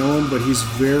to know him, but he's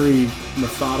very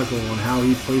methodical on how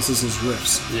he places his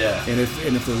riffs. Yeah. And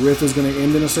if the riff is going to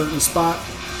end in a certain spot,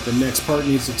 the next part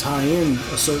needs to tie in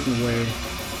a certain way.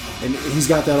 And he's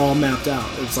got that all mapped out.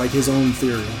 It's like his own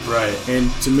theory. Right.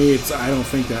 And to me, I don't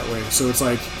think that way. So it's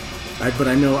like, but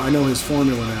I know his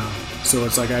formula now. So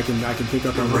it's like I can pick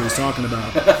up on what he's talking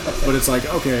about. But it's like,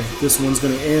 okay, this one's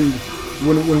going to end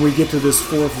when we get to this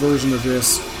 4th version of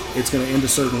this. It's going to end a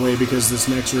certain way because this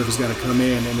next riff has got to come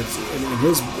in, and it's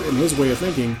in his way of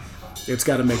thinking, it's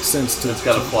got to make sense to. It's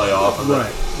got to play off of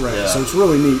right, it. Right. Yeah. So it's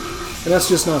really neat, and that's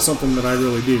just not something that I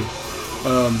really do.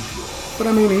 But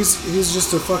I mean, he's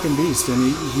just a fucking beast,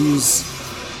 and he's.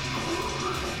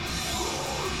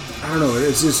 I don't know.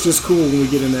 It's just cool when we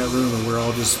get in that room and we're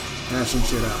all just hashing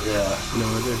shit out. Yeah.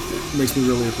 It makes me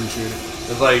really appreciate it.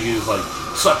 It's like he was like,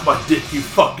 suck my dick, you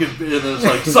fucking, and it's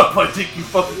like, suck my dick, you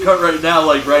fucking cut right now,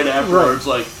 like right afterwards.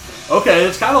 Right. Like, okay,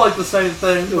 it's kind of like the same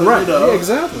thing. But, right. Yeah,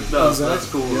 exactly. No, exactly. That's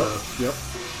cool. Yep.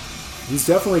 He's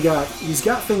definitely got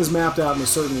things mapped out in a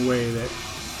certain way that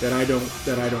I don't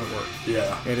work.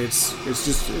 Yeah. And it's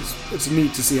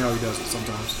neat to see how he does it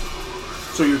sometimes.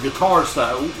 So your guitar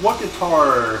style, what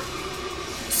guitar?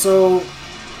 So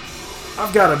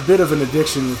I've got a bit of an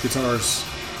addiction with guitars.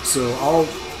 So I'll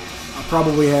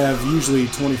probably have usually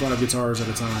 25 guitars at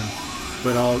a time,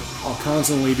 but I'll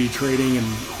constantly be trading and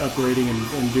upgrading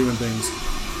and doing things.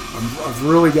 I've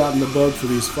really gotten the bug for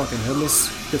these fucking headless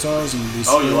guitars and these.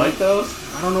 Oh, you like those?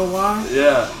 I don't know why.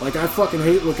 Yeah. Like, I fucking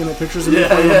hate looking at pictures of them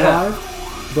playing live,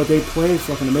 but they play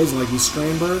fucking amazing. Like these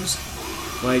Strandbergs,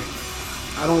 like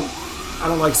I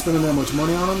don't like spending that much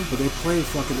money on them, but they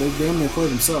damn near play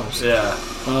themselves. Yeah.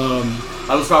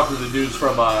 I was talking to the dudes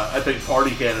from I think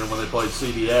Party Cannon when they played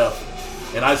CDF,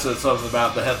 and I said something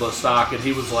about the headless stock, and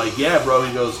he was like, "Yeah, bro."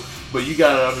 He goes, "But you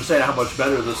gotta understand how much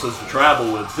better this is to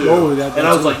travel with too." Oh, and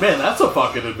I was like, "Man, that's a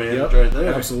fucking advantage right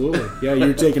there." Absolutely. Yeah,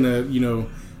 you're taking a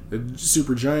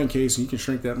super giant case, and you can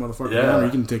shrink that motherfucker down, or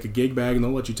you can take a gig bag and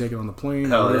they'll let you take it on the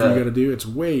plane or whatever you got to do. It's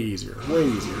way easier,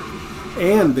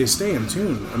 and they stay in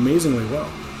tune amazingly well.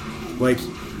 Like,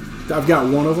 I've got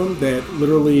one of them that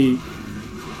literally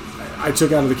I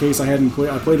took out of the case. I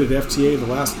played at FTA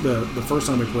the first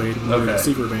time we played when we were in the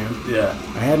secret band. Yeah.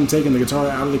 I hadn't taken the guitar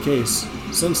out of the case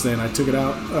since then. I took it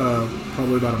out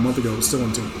probably about a month ago. It was still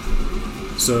in tune.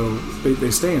 So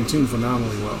they stay in tune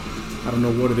phenomenally well. I don't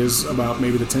know what it is about,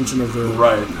 maybe the tension of the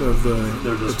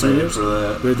They're just made for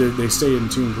that. They stay in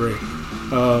tune great.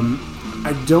 I'm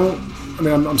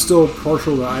still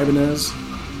partial to Ibanez.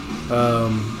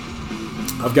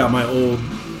 I've got my old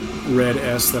Red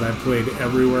S that I played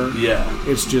everywhere. Yeah.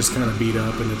 It's just kind of beat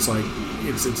up, and it's like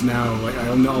it's now like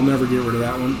I'll never get rid of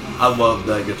that one. I love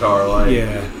that guitar. Like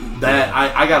Yeah. that.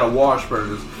 I got a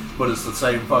Washburn, but it's the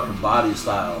same fucking body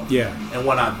style. Yeah. And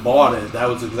when I bought it, that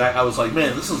was I was like,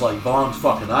 man, this is like Vaughn's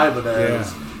fucking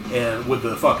Ibanez, and with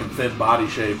the fucking thin body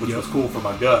shape, which was cool for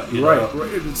my gut. You know? Right.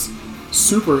 It's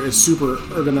super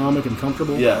ergonomic and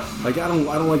comfortable. Yeah. Like I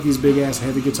don't like these big ass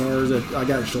heavy guitars that I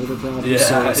got shoulder problems. Yeah,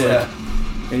 so it's yeah. like,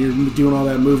 and you're doing all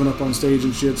that moving up on stage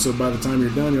and shit. So by the time you're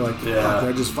done, you're like, fuck, Yeah. did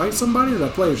I just fight somebody or did I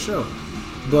play a show?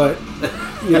 But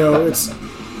you know, it's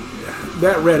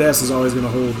that Red S is always going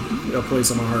to hold a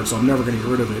place in my heart. So I'm never going to get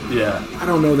rid of it. Yeah. I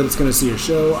don't know that it's going to see a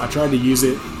show. I tried to use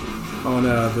it on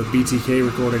the BTK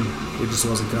recording. It just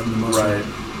wasn't cutting the mustard.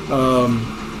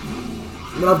 Right.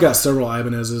 But I've got several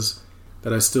Ibanez's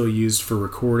that I still use for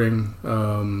recording.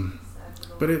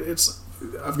 But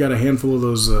I've got a handful of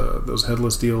those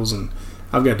headless deals, and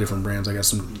I've got different brands. I got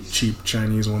some cheap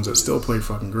Chinese ones that still play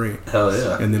fucking great. Hell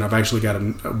yeah. And then I've actually got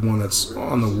one that's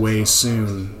on the way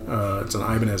soon. It's an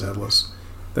Ibanez headless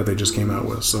that they just came out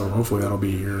with. So hopefully that'll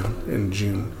be here in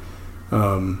June.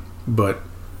 But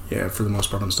yeah, for the most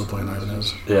part, I'm still playing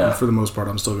Ibanez. Yeah. And for the most part,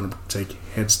 I'm still going to take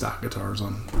headstock guitars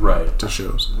on Right. to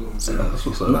shows. So, Yeah, that's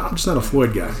what's up. I'm just not a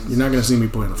Floyd guy. You're not going to see me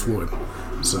playing a Floyd.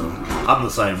 So I'm the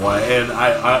same way, and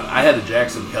I had a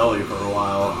Jackson Kelly for a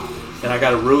while, and I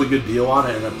got a really good deal on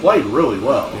it, and it played really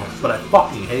well. Yeah. But I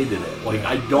fucking hated it. Like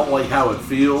I don't like how it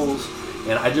feels,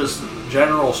 and I just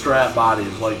general Strat body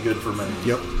is like good for me.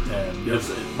 Yep. And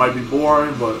it might be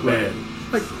boring, but man,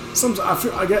 like sometimes I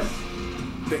feel I get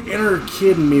the inner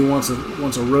kid in me wants a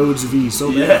Rhodes V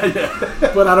so bad,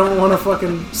 but I don't want to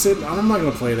fucking sit. I'm not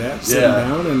gonna play that sitting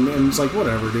down, and it's like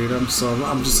whatever, dude.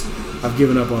 I've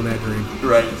given up on that dream.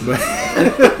 Right. But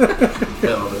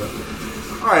Hell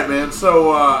yeah. All right, man.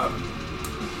 So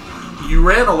you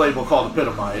ran a label called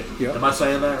Epitomite. Yep. Am I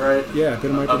saying that right? yeah,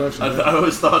 Epitomite Production. I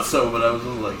always thought so, but I was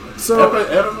just like, So-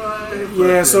 Epitomite.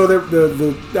 Yeah, so the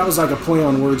that was like a play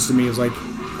on words to me. It was like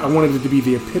I wanted it to be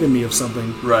the epitome of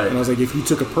something. Right. And I was like, if you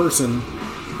took a person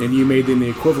and you made them the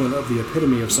equivalent of the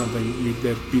epitome of something,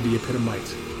 that'd be the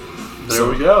epitomite. There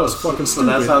we go. It's fucking So stupid.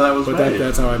 that's how that was but made.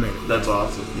 that's how I made it. That's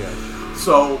awesome. Yeah.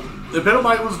 So,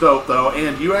 Epitomite was dope, though,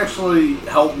 and you actually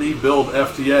helped me build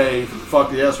FTA,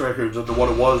 Fuck the S Records, into what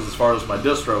it was as far as my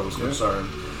distro was concerned.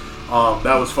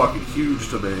 That was fucking huge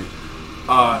to me.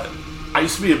 I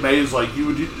used to be amazed, like, you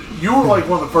were like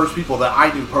one of the first people that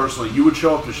I knew personally. You would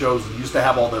show up to shows and you used to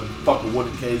have all them fucking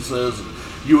wooden cases, and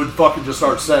you would fucking just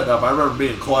start setting up. I remember me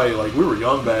and Clay, like, we were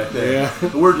young back then. Yeah.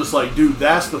 And we're just like, dude,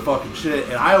 that's the fucking shit.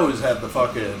 And I always had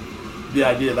the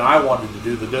idea that I wanted to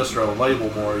do the distro and label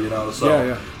more, you know. So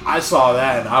Yeah. I saw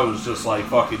that and I was just like,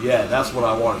 fucking yeah, that's what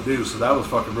I want to do. So that was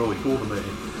fucking really cool to me.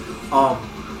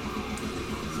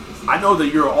 I know that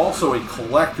you're also a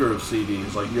collector of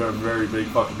CDs. Like, you have a very big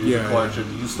fucking music collection.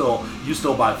 You still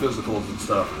buy physicals and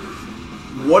stuff.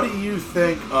 What do you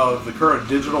think of the current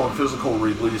digital and physical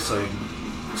releasing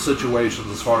situations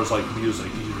as far as like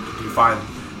music? Do you find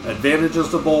advantages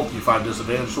to both? Do you find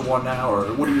disadvantages to one now, or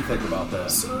what do you think about that?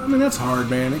 So, I mean, that's hard,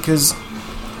 man, because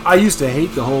I used to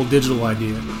hate the whole digital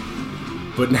idea,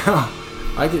 but now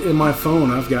in my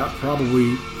phone I've got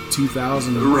probably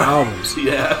 2,000 albums.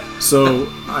 Yeah. So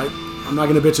I'm not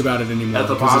going to bitch about it anymore. At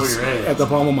the because palm of it's your hand. At the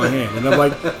palm of my hand. And I'm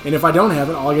like, and if I don't have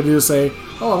it, all I got to do is say,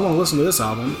 oh, I want to listen to this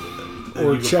album, And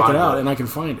or you can check it find out, it. and I can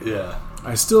find it. Yeah.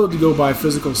 I still have to go buy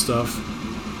physical stuff,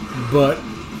 but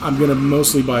I'm going to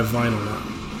mostly buy vinyl now.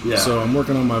 Yeah. So I'm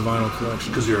working on my vinyl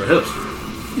collection. Because you're a hipster.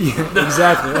 Yeah,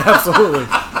 exactly, absolutely.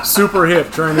 Super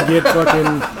hip, trying to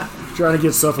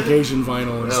get Suffocation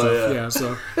vinyl and Hell stuff. yeah.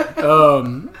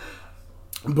 So,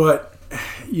 but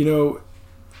you know,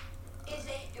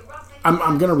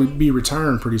 I'm gonna be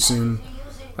retiring pretty soon.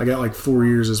 I got like 4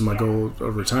 years as my goal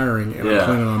of retiring, and Yeah. I'm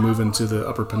planning on moving to the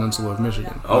Upper Peninsula of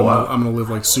Michigan. Oh, wow. I'm gonna live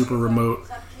like super remote,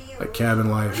 like cabin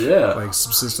life, Yeah. like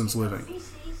subsistence living.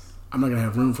 I'm not gonna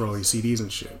have room for all these CDs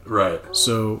and shit. Right.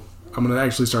 So I'm going to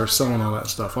actually start selling all that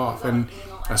stuff off. And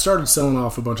I started selling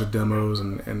off a bunch of demos,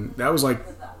 and that was like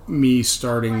me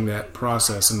starting that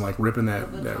process and like ripping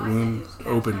that wound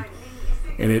open.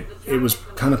 And it was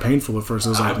kind of painful at first. I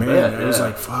was like, I was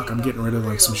like, fuck, I'm getting rid of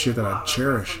like some shit that I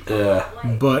cherish. Yeah.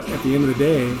 But at the end of the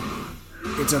day,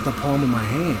 it's at the palm of my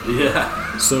hand.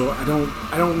 Yeah. So I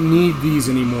don't need these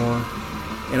anymore.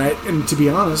 And to be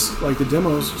honest, like the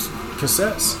demos,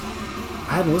 cassettes,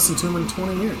 I hadn't listened to them in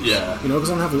 20 years. Yeah. You know, because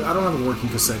I don't have a working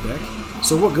cassette deck.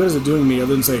 So what good is it doing me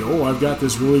other than say, oh, I've got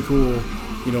this really cool,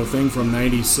 you know, thing from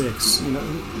 '96. You know,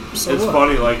 so It's what?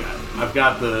 funny, like, I've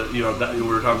got the, you know, we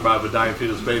were talking about the Dying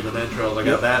Fetus Bathing intros. I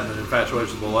got that and the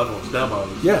Infatuation with the Level's demos.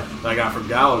 Yeah. That I got from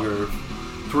Gallagher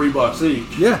 $3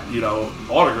 each. Yeah. You know,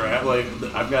 autograph. Like,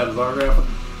 I've got his autograph.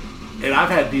 And I've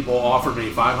had people offer me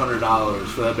 $500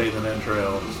 for that Bathe in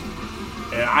Entrails.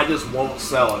 And I just won't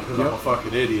sell it because I'm a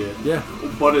fucking idiot. Yeah.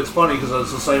 But it's funny because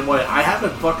it's the same way. I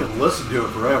haven't fucking listened to it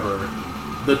forever.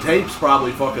 The tape's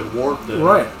probably fucking warped it.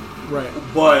 Right.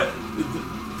 But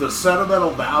the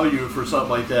sentimental value for something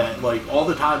like that, like all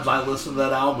the times I listen to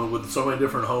that album with so many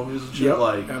different homies and shit,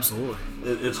 like absolutely,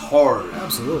 it's hard.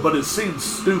 Absolutely. But it seems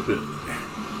stupid.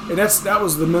 And that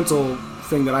was the mental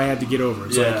thing that I had to get over.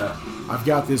 It's like, I've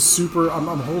got this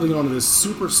I'm holding on to this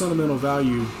super sentimental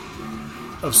value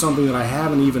of something that I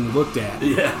haven't even looked at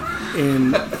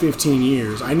in 15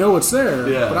 years. I know it's there,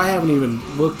 but I haven't even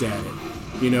looked at it,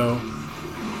 you know?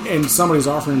 And somebody's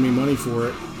offering me money for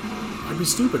it. I'd be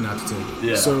stupid not to take it.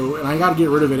 Yeah. So, and I got to get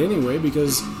rid of it anyway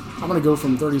because I'm going to go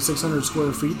from 3,600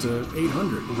 square feet to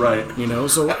 800. Right. You know,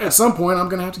 so at some point I'm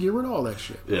going to have to get rid of all that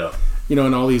shit. Yeah. You know,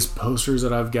 and all these posters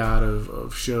that I've got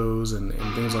of shows and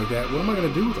things like that. What am I going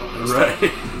to do with all that stuff?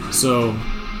 Right. So,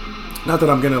 not that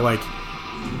I'm going to, like,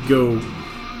 go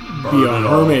be a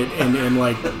hermit and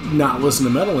like not listen to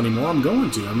metal anymore. I'm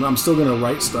going to. I'm still going to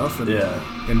write stuff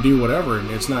and do whatever. And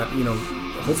it's not, you know,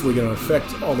 hopefully going to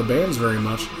affect all the bands very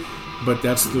much. But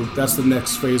that's the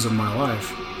next phase of my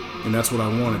life, and that's what I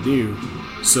want to do.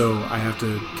 So I have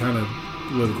to kind of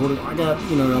live accordingly. I got,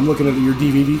 you know, I'm looking at your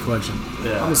DVD collection.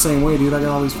 Yeah. I'm the same way, dude. I got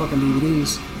all these fucking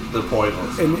DVDs. They're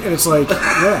pointless. And it's like,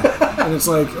 and it's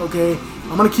like, okay,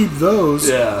 I'm gonna keep those.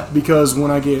 Yeah. Because when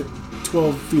I get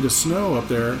 12 feet of snow up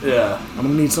there, I'm gonna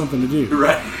need something to do.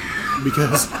 Right.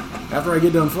 Because after I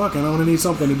get done fucking, I'm gonna need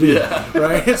something to do. Yeah.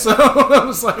 Right. So I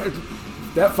was like,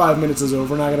 that 5 minutes is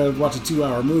over, and I gotta watch a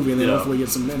 2-hour movie, and then hopefully get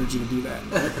some energy to do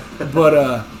that.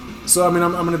 But so I mean,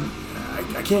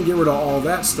 I can't get rid of all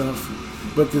that stuff,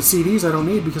 but the CDs I don't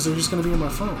need because they're just gonna be on my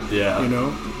phone. Yeah. You know,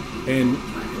 and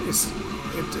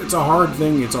it's a hard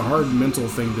thing. It's a hard mental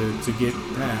thing to get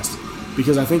past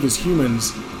because I think as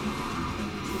humans,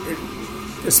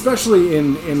 especially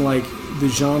in like the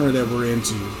genre that we're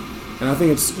into, and I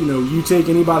think it's, you know, you take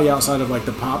anybody outside of like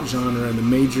the pop genre and the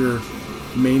major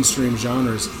mainstream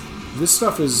genres, this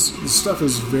stuff is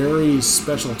very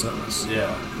special to us.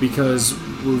 Yeah. Because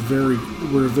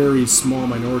we're a very small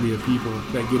minority of people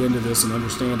that get into this and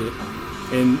understand it,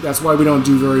 and that's why we don't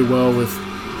do very well with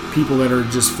people that are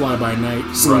just fly by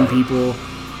night seeing people,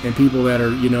 and people that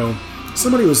are, you know,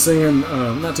 somebody was saying,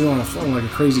 not to go on like a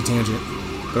crazy tangent,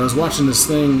 but I was watching this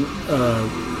thing,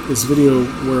 this video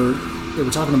where they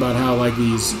were talking about how like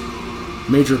these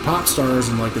major pop stars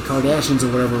and like the Kardashians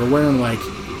or whatever are wearing like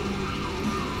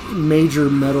major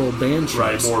metal band shirts.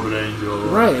 Right, Morbid Angel.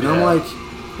 Right, and I'm like,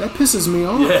 that pisses me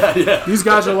off. Yeah. These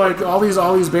guys are like, all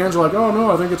these bands are like, oh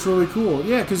no, I think it's really cool.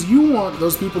 Yeah, because you want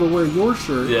those people to wear your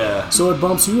shirt. Yeah. So it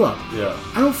bumps you up. Yeah.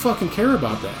 I don't fucking care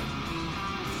about that.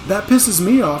 That pisses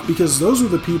me off because those were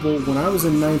the people when I was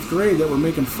in 9th grade that were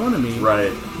making fun of me.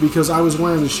 Right. Because I was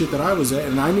wearing the shit that I was at,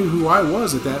 and I knew who I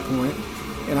was at that point,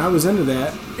 and I was into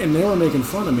that, and they were making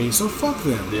fun of me, so fuck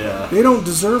them. Yeah. They don't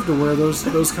deserve to wear those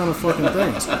kind of fucking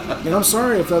things. And I'm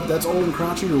sorry if that's old and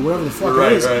crotchety or whatever the fuck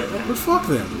it is, but fuck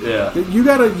them. Yeah. You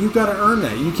gotta earn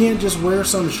that. You can't just wear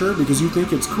some shirt because you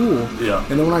think it's cool. Yeah.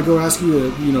 And then when I go ask you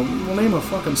to, you know, well, name a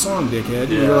fucking song, dickhead,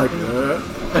 you're like,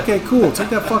 okay, cool,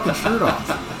 take that fucking shirt off.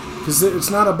 Because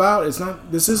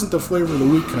this isn't the flavor of the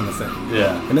week kind of thing.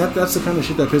 Yeah. And that's the kind of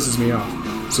shit that pisses me off.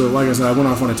 So, like I said, I went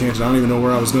off on a tangent. I don't even know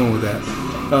where I was going with that.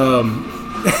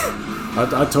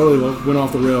 I totally went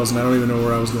off the rails, and I don't even know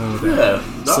where I was going with that.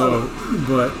 Yeah. No. So,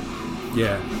 but,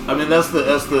 yeah. I mean, that's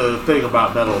the thing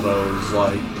about metal, though, is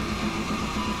like,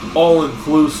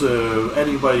 all-inclusive,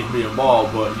 anybody can be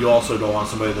involved, but you also don't want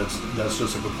somebody that's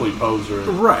just a complete poser.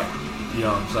 Right. You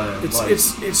know what I'm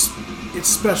saying? It's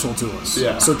special to us.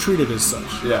 Yeah. So treat it as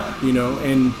such. Yeah. You know,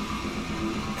 and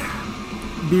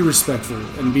be respectful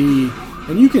and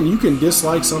you can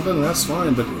dislike something, and that's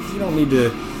fine, but you don't need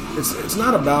to. It's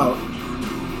not about.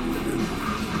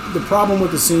 The problem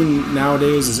with the scene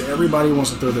nowadays is everybody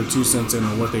wants to throw their 2 cents in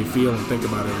on what they feel and think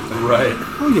about everything. Right.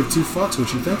 I don't give 2 fucks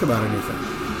what you think about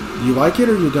anything. You like it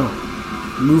or you don't.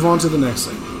 Move on to the next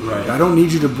thing. Right. I don't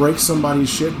need you to break somebody's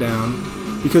shit down,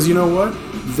 because you know what?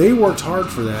 They worked hard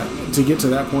for that, to get to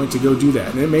that point, to go do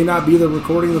that. And it may not be the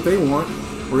recording that they want,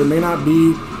 or it may not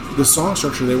be the song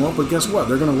structure they want, but guess what?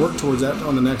 They're going to work towards that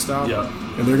on the next album.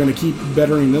 Yeah. And they're going to keep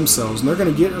bettering themselves, and they're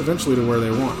going to get eventually to where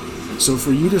they want. So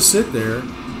for you to sit there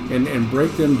and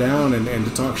break them down and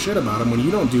to talk shit about them when you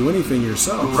don't do anything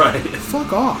yourself, right?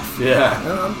 Fuck off.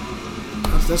 Yeah.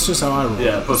 That's just how I roll.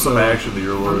 Yeah, put some action to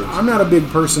your words. I'm not a big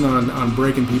person on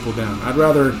breaking people down. I'd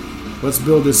rather let's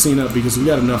build this scene up because we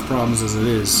got enough problems as it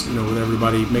is, you know, with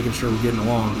everybody making sure we're getting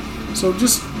along. So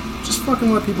just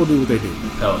fucking let people do what they do.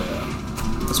 Hell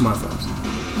yeah. That's my thoughts.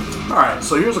 Alright,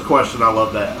 so here's a question I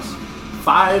love to ask.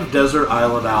 5 Desert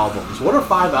Island albums. What are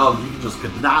 5 albums you just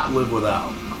could not live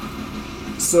without?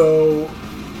 So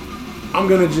I'm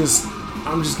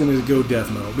just gonna go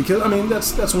death metal because I mean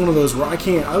that's one of those where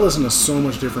I listen to so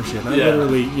much different shit. And I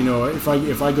literally, you know, if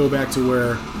I go back to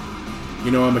where, you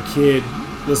know, I'm a kid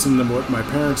listening to what my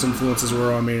parents' influences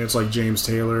were on me, it's like James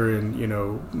Taylor and, you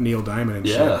know, Neil Diamond and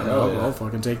shit. I'll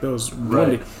fucking take those.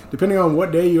 Right. Depending on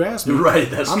what day you ask me.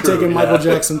 Right, I'm taking Michael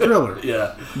Jackson Thriller.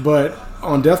 Yeah. But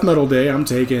on death metal day, I'm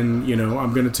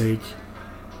gonna take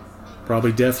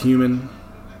probably Death Human.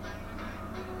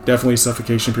 Definitely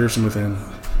Suffocation, Piercing Within.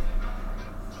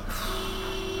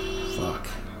 Fuck.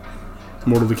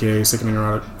 Mortal Decay, Sickening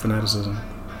Erotic Fanaticism.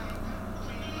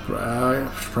 I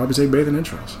should probably take Bathing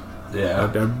Intros. Yeah.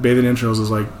 Bathing Intros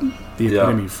is like the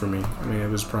epitome for me. I mean,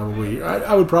 it was probably...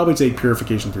 I would probably take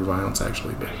Purification Through Violence,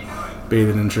 actually, but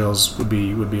Bathing Intros would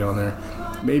be on there.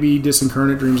 Maybe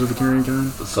Disincarnate, Dreams of the Carrion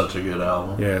Kind. It's such a good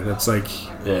album. Yeah, that's like...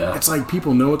 Yeah. It's like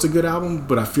people know it's a good album,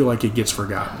 but I feel like it gets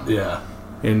forgotten. Yeah.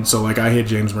 And so, like, I hit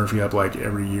James Murphy up, like,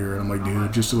 every year. And I'm like,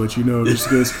 dude, just to let you know, just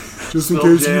in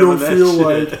case you don't feel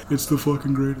like it's the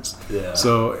fucking greatest. Yeah.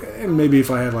 So, and maybe if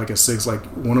I had, like, a 6, like,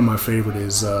 one of my favorite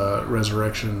is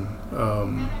Resurrection,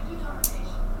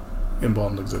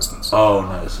 Embalmed Existence. Oh,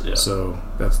 nice. Yeah. So,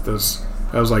 that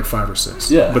was, like, 5 or 6.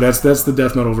 Yeah. But that's the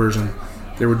death metal version.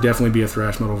 There would definitely be a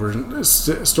thrash metal version.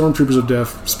 Stormtroopers of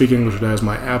Death, Speak English or Die is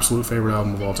my absolute favorite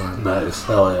album of all time. Nice.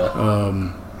 Hell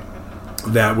yeah.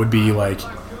 That would be like,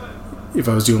 if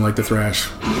I was doing like the thrash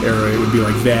era, it would be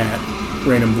like that,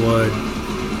 Rain and Blood,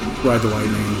 Ride the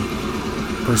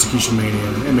Lightning, Persecution Mania,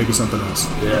 and maybe something else.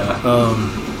 Yeah.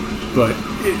 But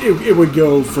it would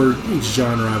go for each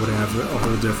genre. I would have a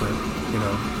whole different, you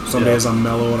know. Some days I'm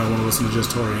mellow and I want to listen to just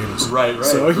Tori Amos. Right.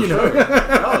 So you know,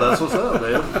 oh, that's what's up,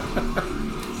 man.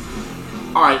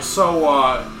 All right.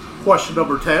 So question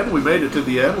number 10. We made it to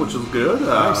the end, which is good.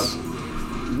 Nice.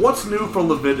 What's new for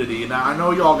Lividity? Now, I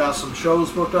know y'all got some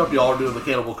shows booked up. Y'all are doing the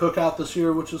Cannibal Cookout this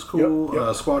year, which is cool.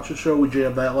 Yep. Squatch's show, we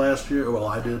jammed that last year. Well,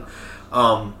 I did.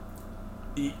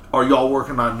 Are y'all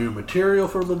working on new material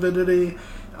for Lividity?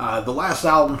 The last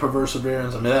album,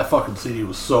 Perseverance, I mean, that fucking CD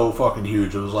was so fucking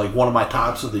huge. It was like one of my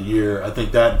tops of the year. I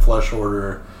think that and Flesh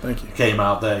Order came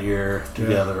out that year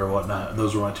together or whatnot. And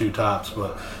those were my 2 tops.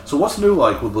 But so what's new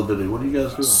like with Lividity? What are you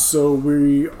guys doing? So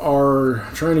we are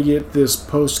trying to get this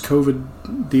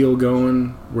post-COVID deal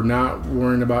going. We're not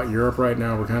worrying about Europe right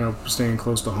now. We're kind of staying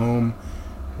close to home.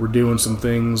 We're doing some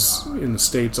things in the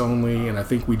States only, and I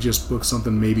think we just booked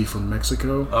something maybe from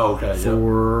Mexico. Oh, okay.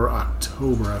 For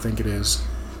October, I think it is.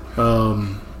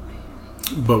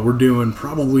 But we're doing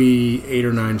probably 8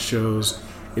 or 9 shows.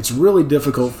 It's really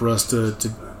difficult for us to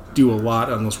do a lot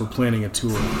unless we're planning a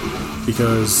tour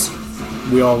because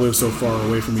we all live so far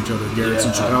away from each other. Garrett's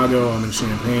in Chicago, I'm in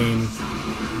Champaign,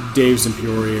 Dave's in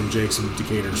Peoria, and Jake's in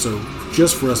Decatur. So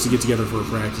just for us to get together for a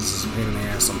practice is a pain in the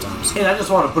ass sometimes. And I just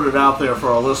want to put it out there for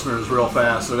our listeners real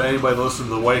fast, and anybody listening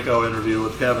to the Waco interview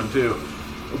with Kevin too.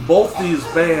 Both these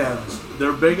bands,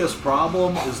 their biggest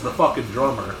problem is the fucking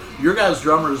drummer. Your guys'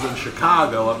 drummer's in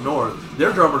Chicago up north.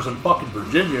 Their drummer's in fucking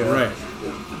Virginia. Right.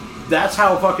 That's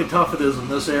how fucking tough it is in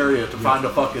this area to find a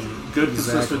fucking good,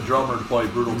 consistent drummer to play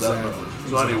brutal death metal.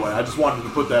 So anyway, I just wanted to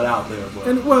put that out there. But.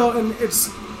 And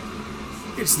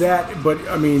it's that, but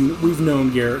I mean, we've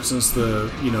known Garrett since the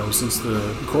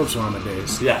Corpse Vomit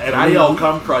days. Yeah, and I yell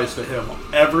 "Come Christ" to him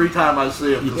every time I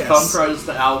see him. Because "Come Christ"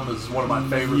 the album is one of my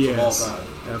favorites of all time.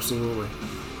 Absolutely.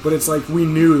 But it's like we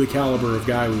knew the caliber of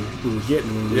guy we were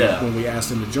getting when we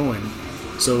asked him to join.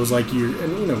 So it was like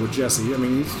with Jesse, I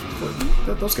mean,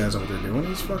 those guys know what they're doing.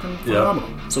 He's fucking phenomenal.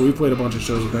 So we played a bunch of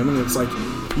shows with him, and it's like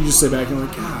you just sit back and you're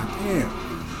like, God damn.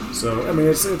 So I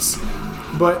mean,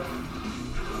 but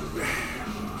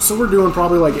so we're doing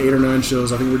probably like 8 or 9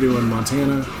 shows. I think we're doing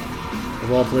Montana,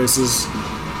 of all places.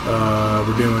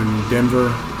 We're doing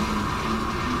Denver.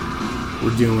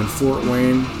 We're doing Fort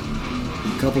Wayne.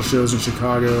 A couple shows in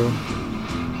Chicago.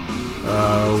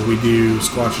 We do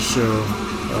Squatch's show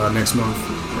next month.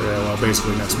 Well,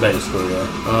 basically next month. Basically,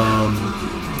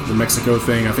 yeah. The Mexico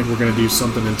thing, I think we're going to do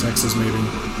something in Texas maybe,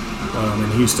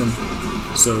 in Houston.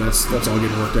 So that's all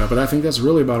getting worked out. But I think that's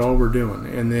really about all we're doing.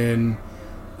 And then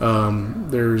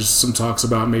there's some talks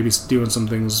about maybe doing some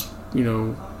things,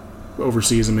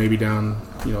 overseas and maybe down,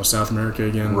 South America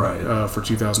again, for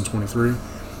 2023.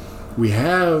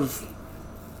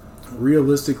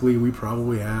 Realistically, we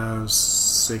probably have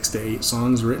 6 to 8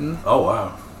 songs written. Oh,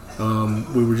 wow.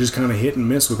 we were just kind of hit and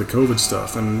miss with the COVID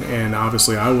stuff, and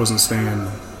obviously I wasn't staying.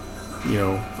 You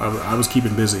know, I was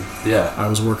keeping busy. Yeah. I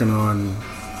was working on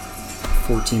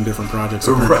 14 different projects.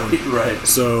 Right.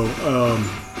 So,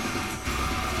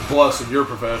 plus, in your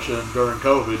profession during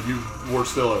COVID, you were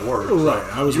still at work. Right.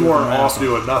 So you weren't off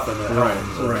doing nothing at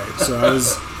home. So. Right. So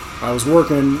I was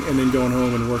working and then going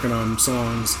home and working on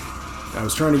songs. I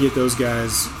was trying to get those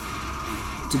guys.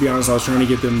 To be honest, I was trying to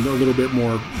get them a little bit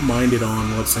more minded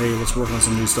on let's work on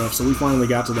some new stuff. So we finally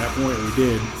got to that point. We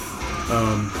did,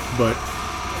 but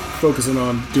focusing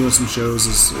on doing some shows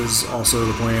is also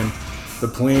the plan. The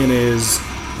plan is,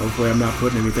 hopefully I'm not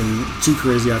putting anything too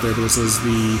crazy out there, but this is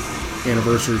the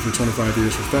anniversary for 25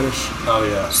 years for Fetish. Oh,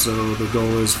 yeah. So the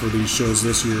goal is for these shows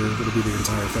this year, it'll be the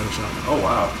entire Fetish album. Oh,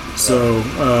 wow. So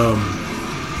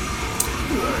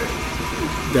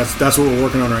that's what we're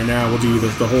working on right now. We'll do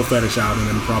the whole Fetish album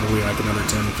and probably like another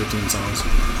 10 to 15 songs.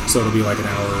 So it'll be like an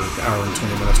hour and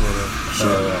 20 minutes worth of show.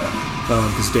 Oh, yeah.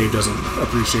 Because Dave doesn't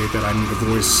appreciate that I need a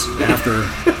voice after.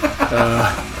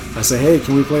 I say, hey,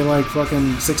 can we play like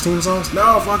fucking 16 songs?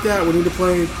 No, fuck that. We need to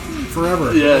play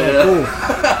forever. Yeah. Cool.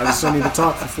 I just don't need to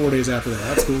talk for 4 days after that.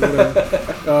 That's cool. Whatever.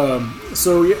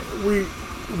 So yeah,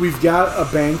 we've got a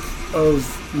bank of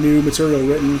new material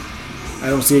written. I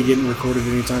don't see it getting recorded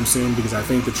anytime soon because I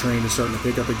think the train is starting to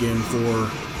pick up again for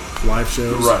live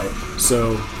shows. Right.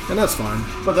 So, and that's fine.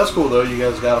 But that's cool though. You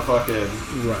guys got a fucking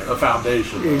a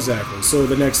foundation. Though. Exactly. So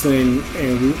the next thing,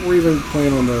 and we're even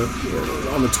playing on the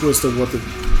twist of what the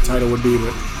title would be,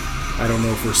 but I don't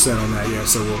know if we're set on that yet.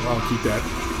 So I'll keep that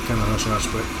kind of hush hush.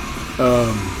 But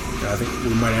I think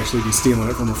we might actually be stealing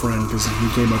it from a friend because he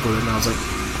came up with it, and I was like,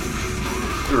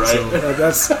 right.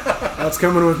 So that's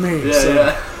coming with me. Yeah.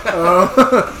 Yeah.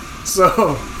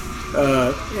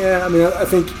 I mean, I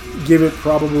think give it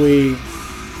probably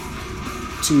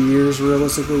 2 years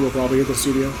realistically. We'll probably hit the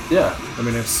studio. Yeah. I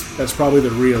mean, that's probably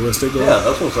the realistic goal. Yeah,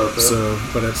 that's what's up there. So,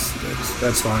 but that's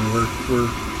fine. We're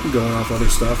going off other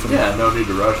stuff. And yeah, no need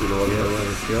to rush it or whatever.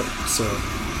 Yep. So,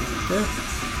 yeah.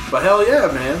 But hell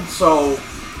yeah, man. So,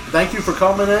 thank you for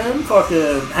coming in,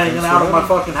 fucking hanging out at my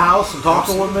fucking house and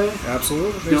talking with me.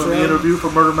 Absolutely. Thanks doing the interview for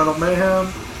Murder Metal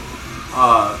Mayhem.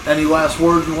 Any last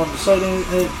words you want to say?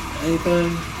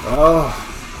 Anything?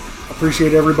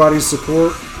 Appreciate everybody's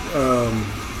support.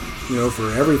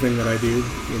 For everything that I do.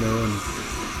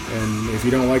 And if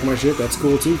you don't like my shit, that's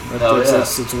cool too.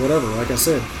 It's whatever. Like I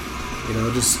said,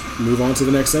 just move on to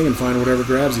the next thing and find whatever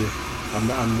grabs you.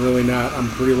 I'm really not. I'm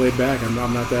pretty laid back. I'm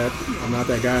not that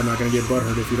guy. I'm not going to get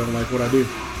butthurt if you don't like what I do.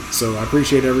 So I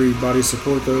appreciate everybody's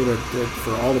support though that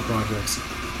for all the projects,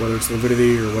 whether it's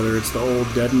Lividity or whether it's the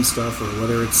old Deadened stuff or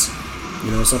whether it's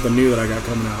something new that I got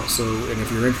coming out. So, and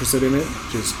if you're interested in it,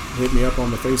 just hit me up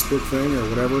on the Facebook thing or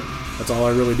whatever. That's all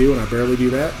I really do, and I barely do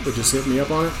that. But just hit me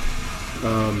up on it,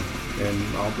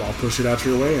 and I'll push it out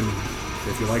your way. And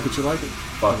if you like it, you like it.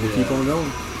 We'll keep on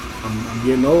going. I'm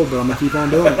getting old, but I'm gonna keep on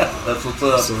doing it. That's what's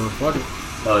up. So fuck it.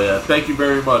 Oh yeah, thank you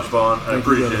very much, Vaughn. I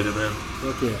appreciate it, man.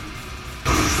 Fuck yeah.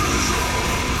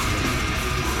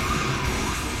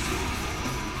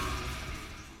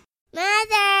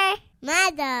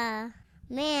 Mother,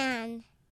 man.